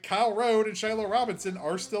like Kyle Rode and Shiloh Robinson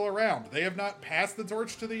are still around. They have not passed the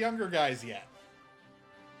torch to the younger guys yet.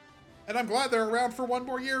 And I'm glad they're around for one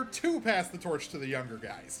more year to pass the torch to the younger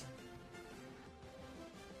guys.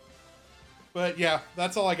 But yeah,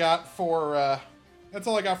 that's all I got for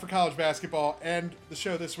college basketball and the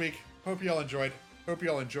show this week. Hope you all enjoyed. Hope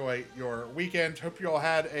you all enjoy your weekend. Hope you all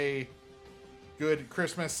had a good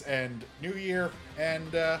Christmas and New Year.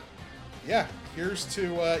 And yeah, here's to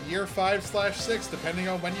year 5/6, depending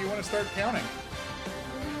on when you want to start counting.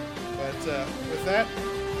 But with that,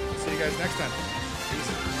 see you guys next time.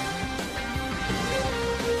 Peace.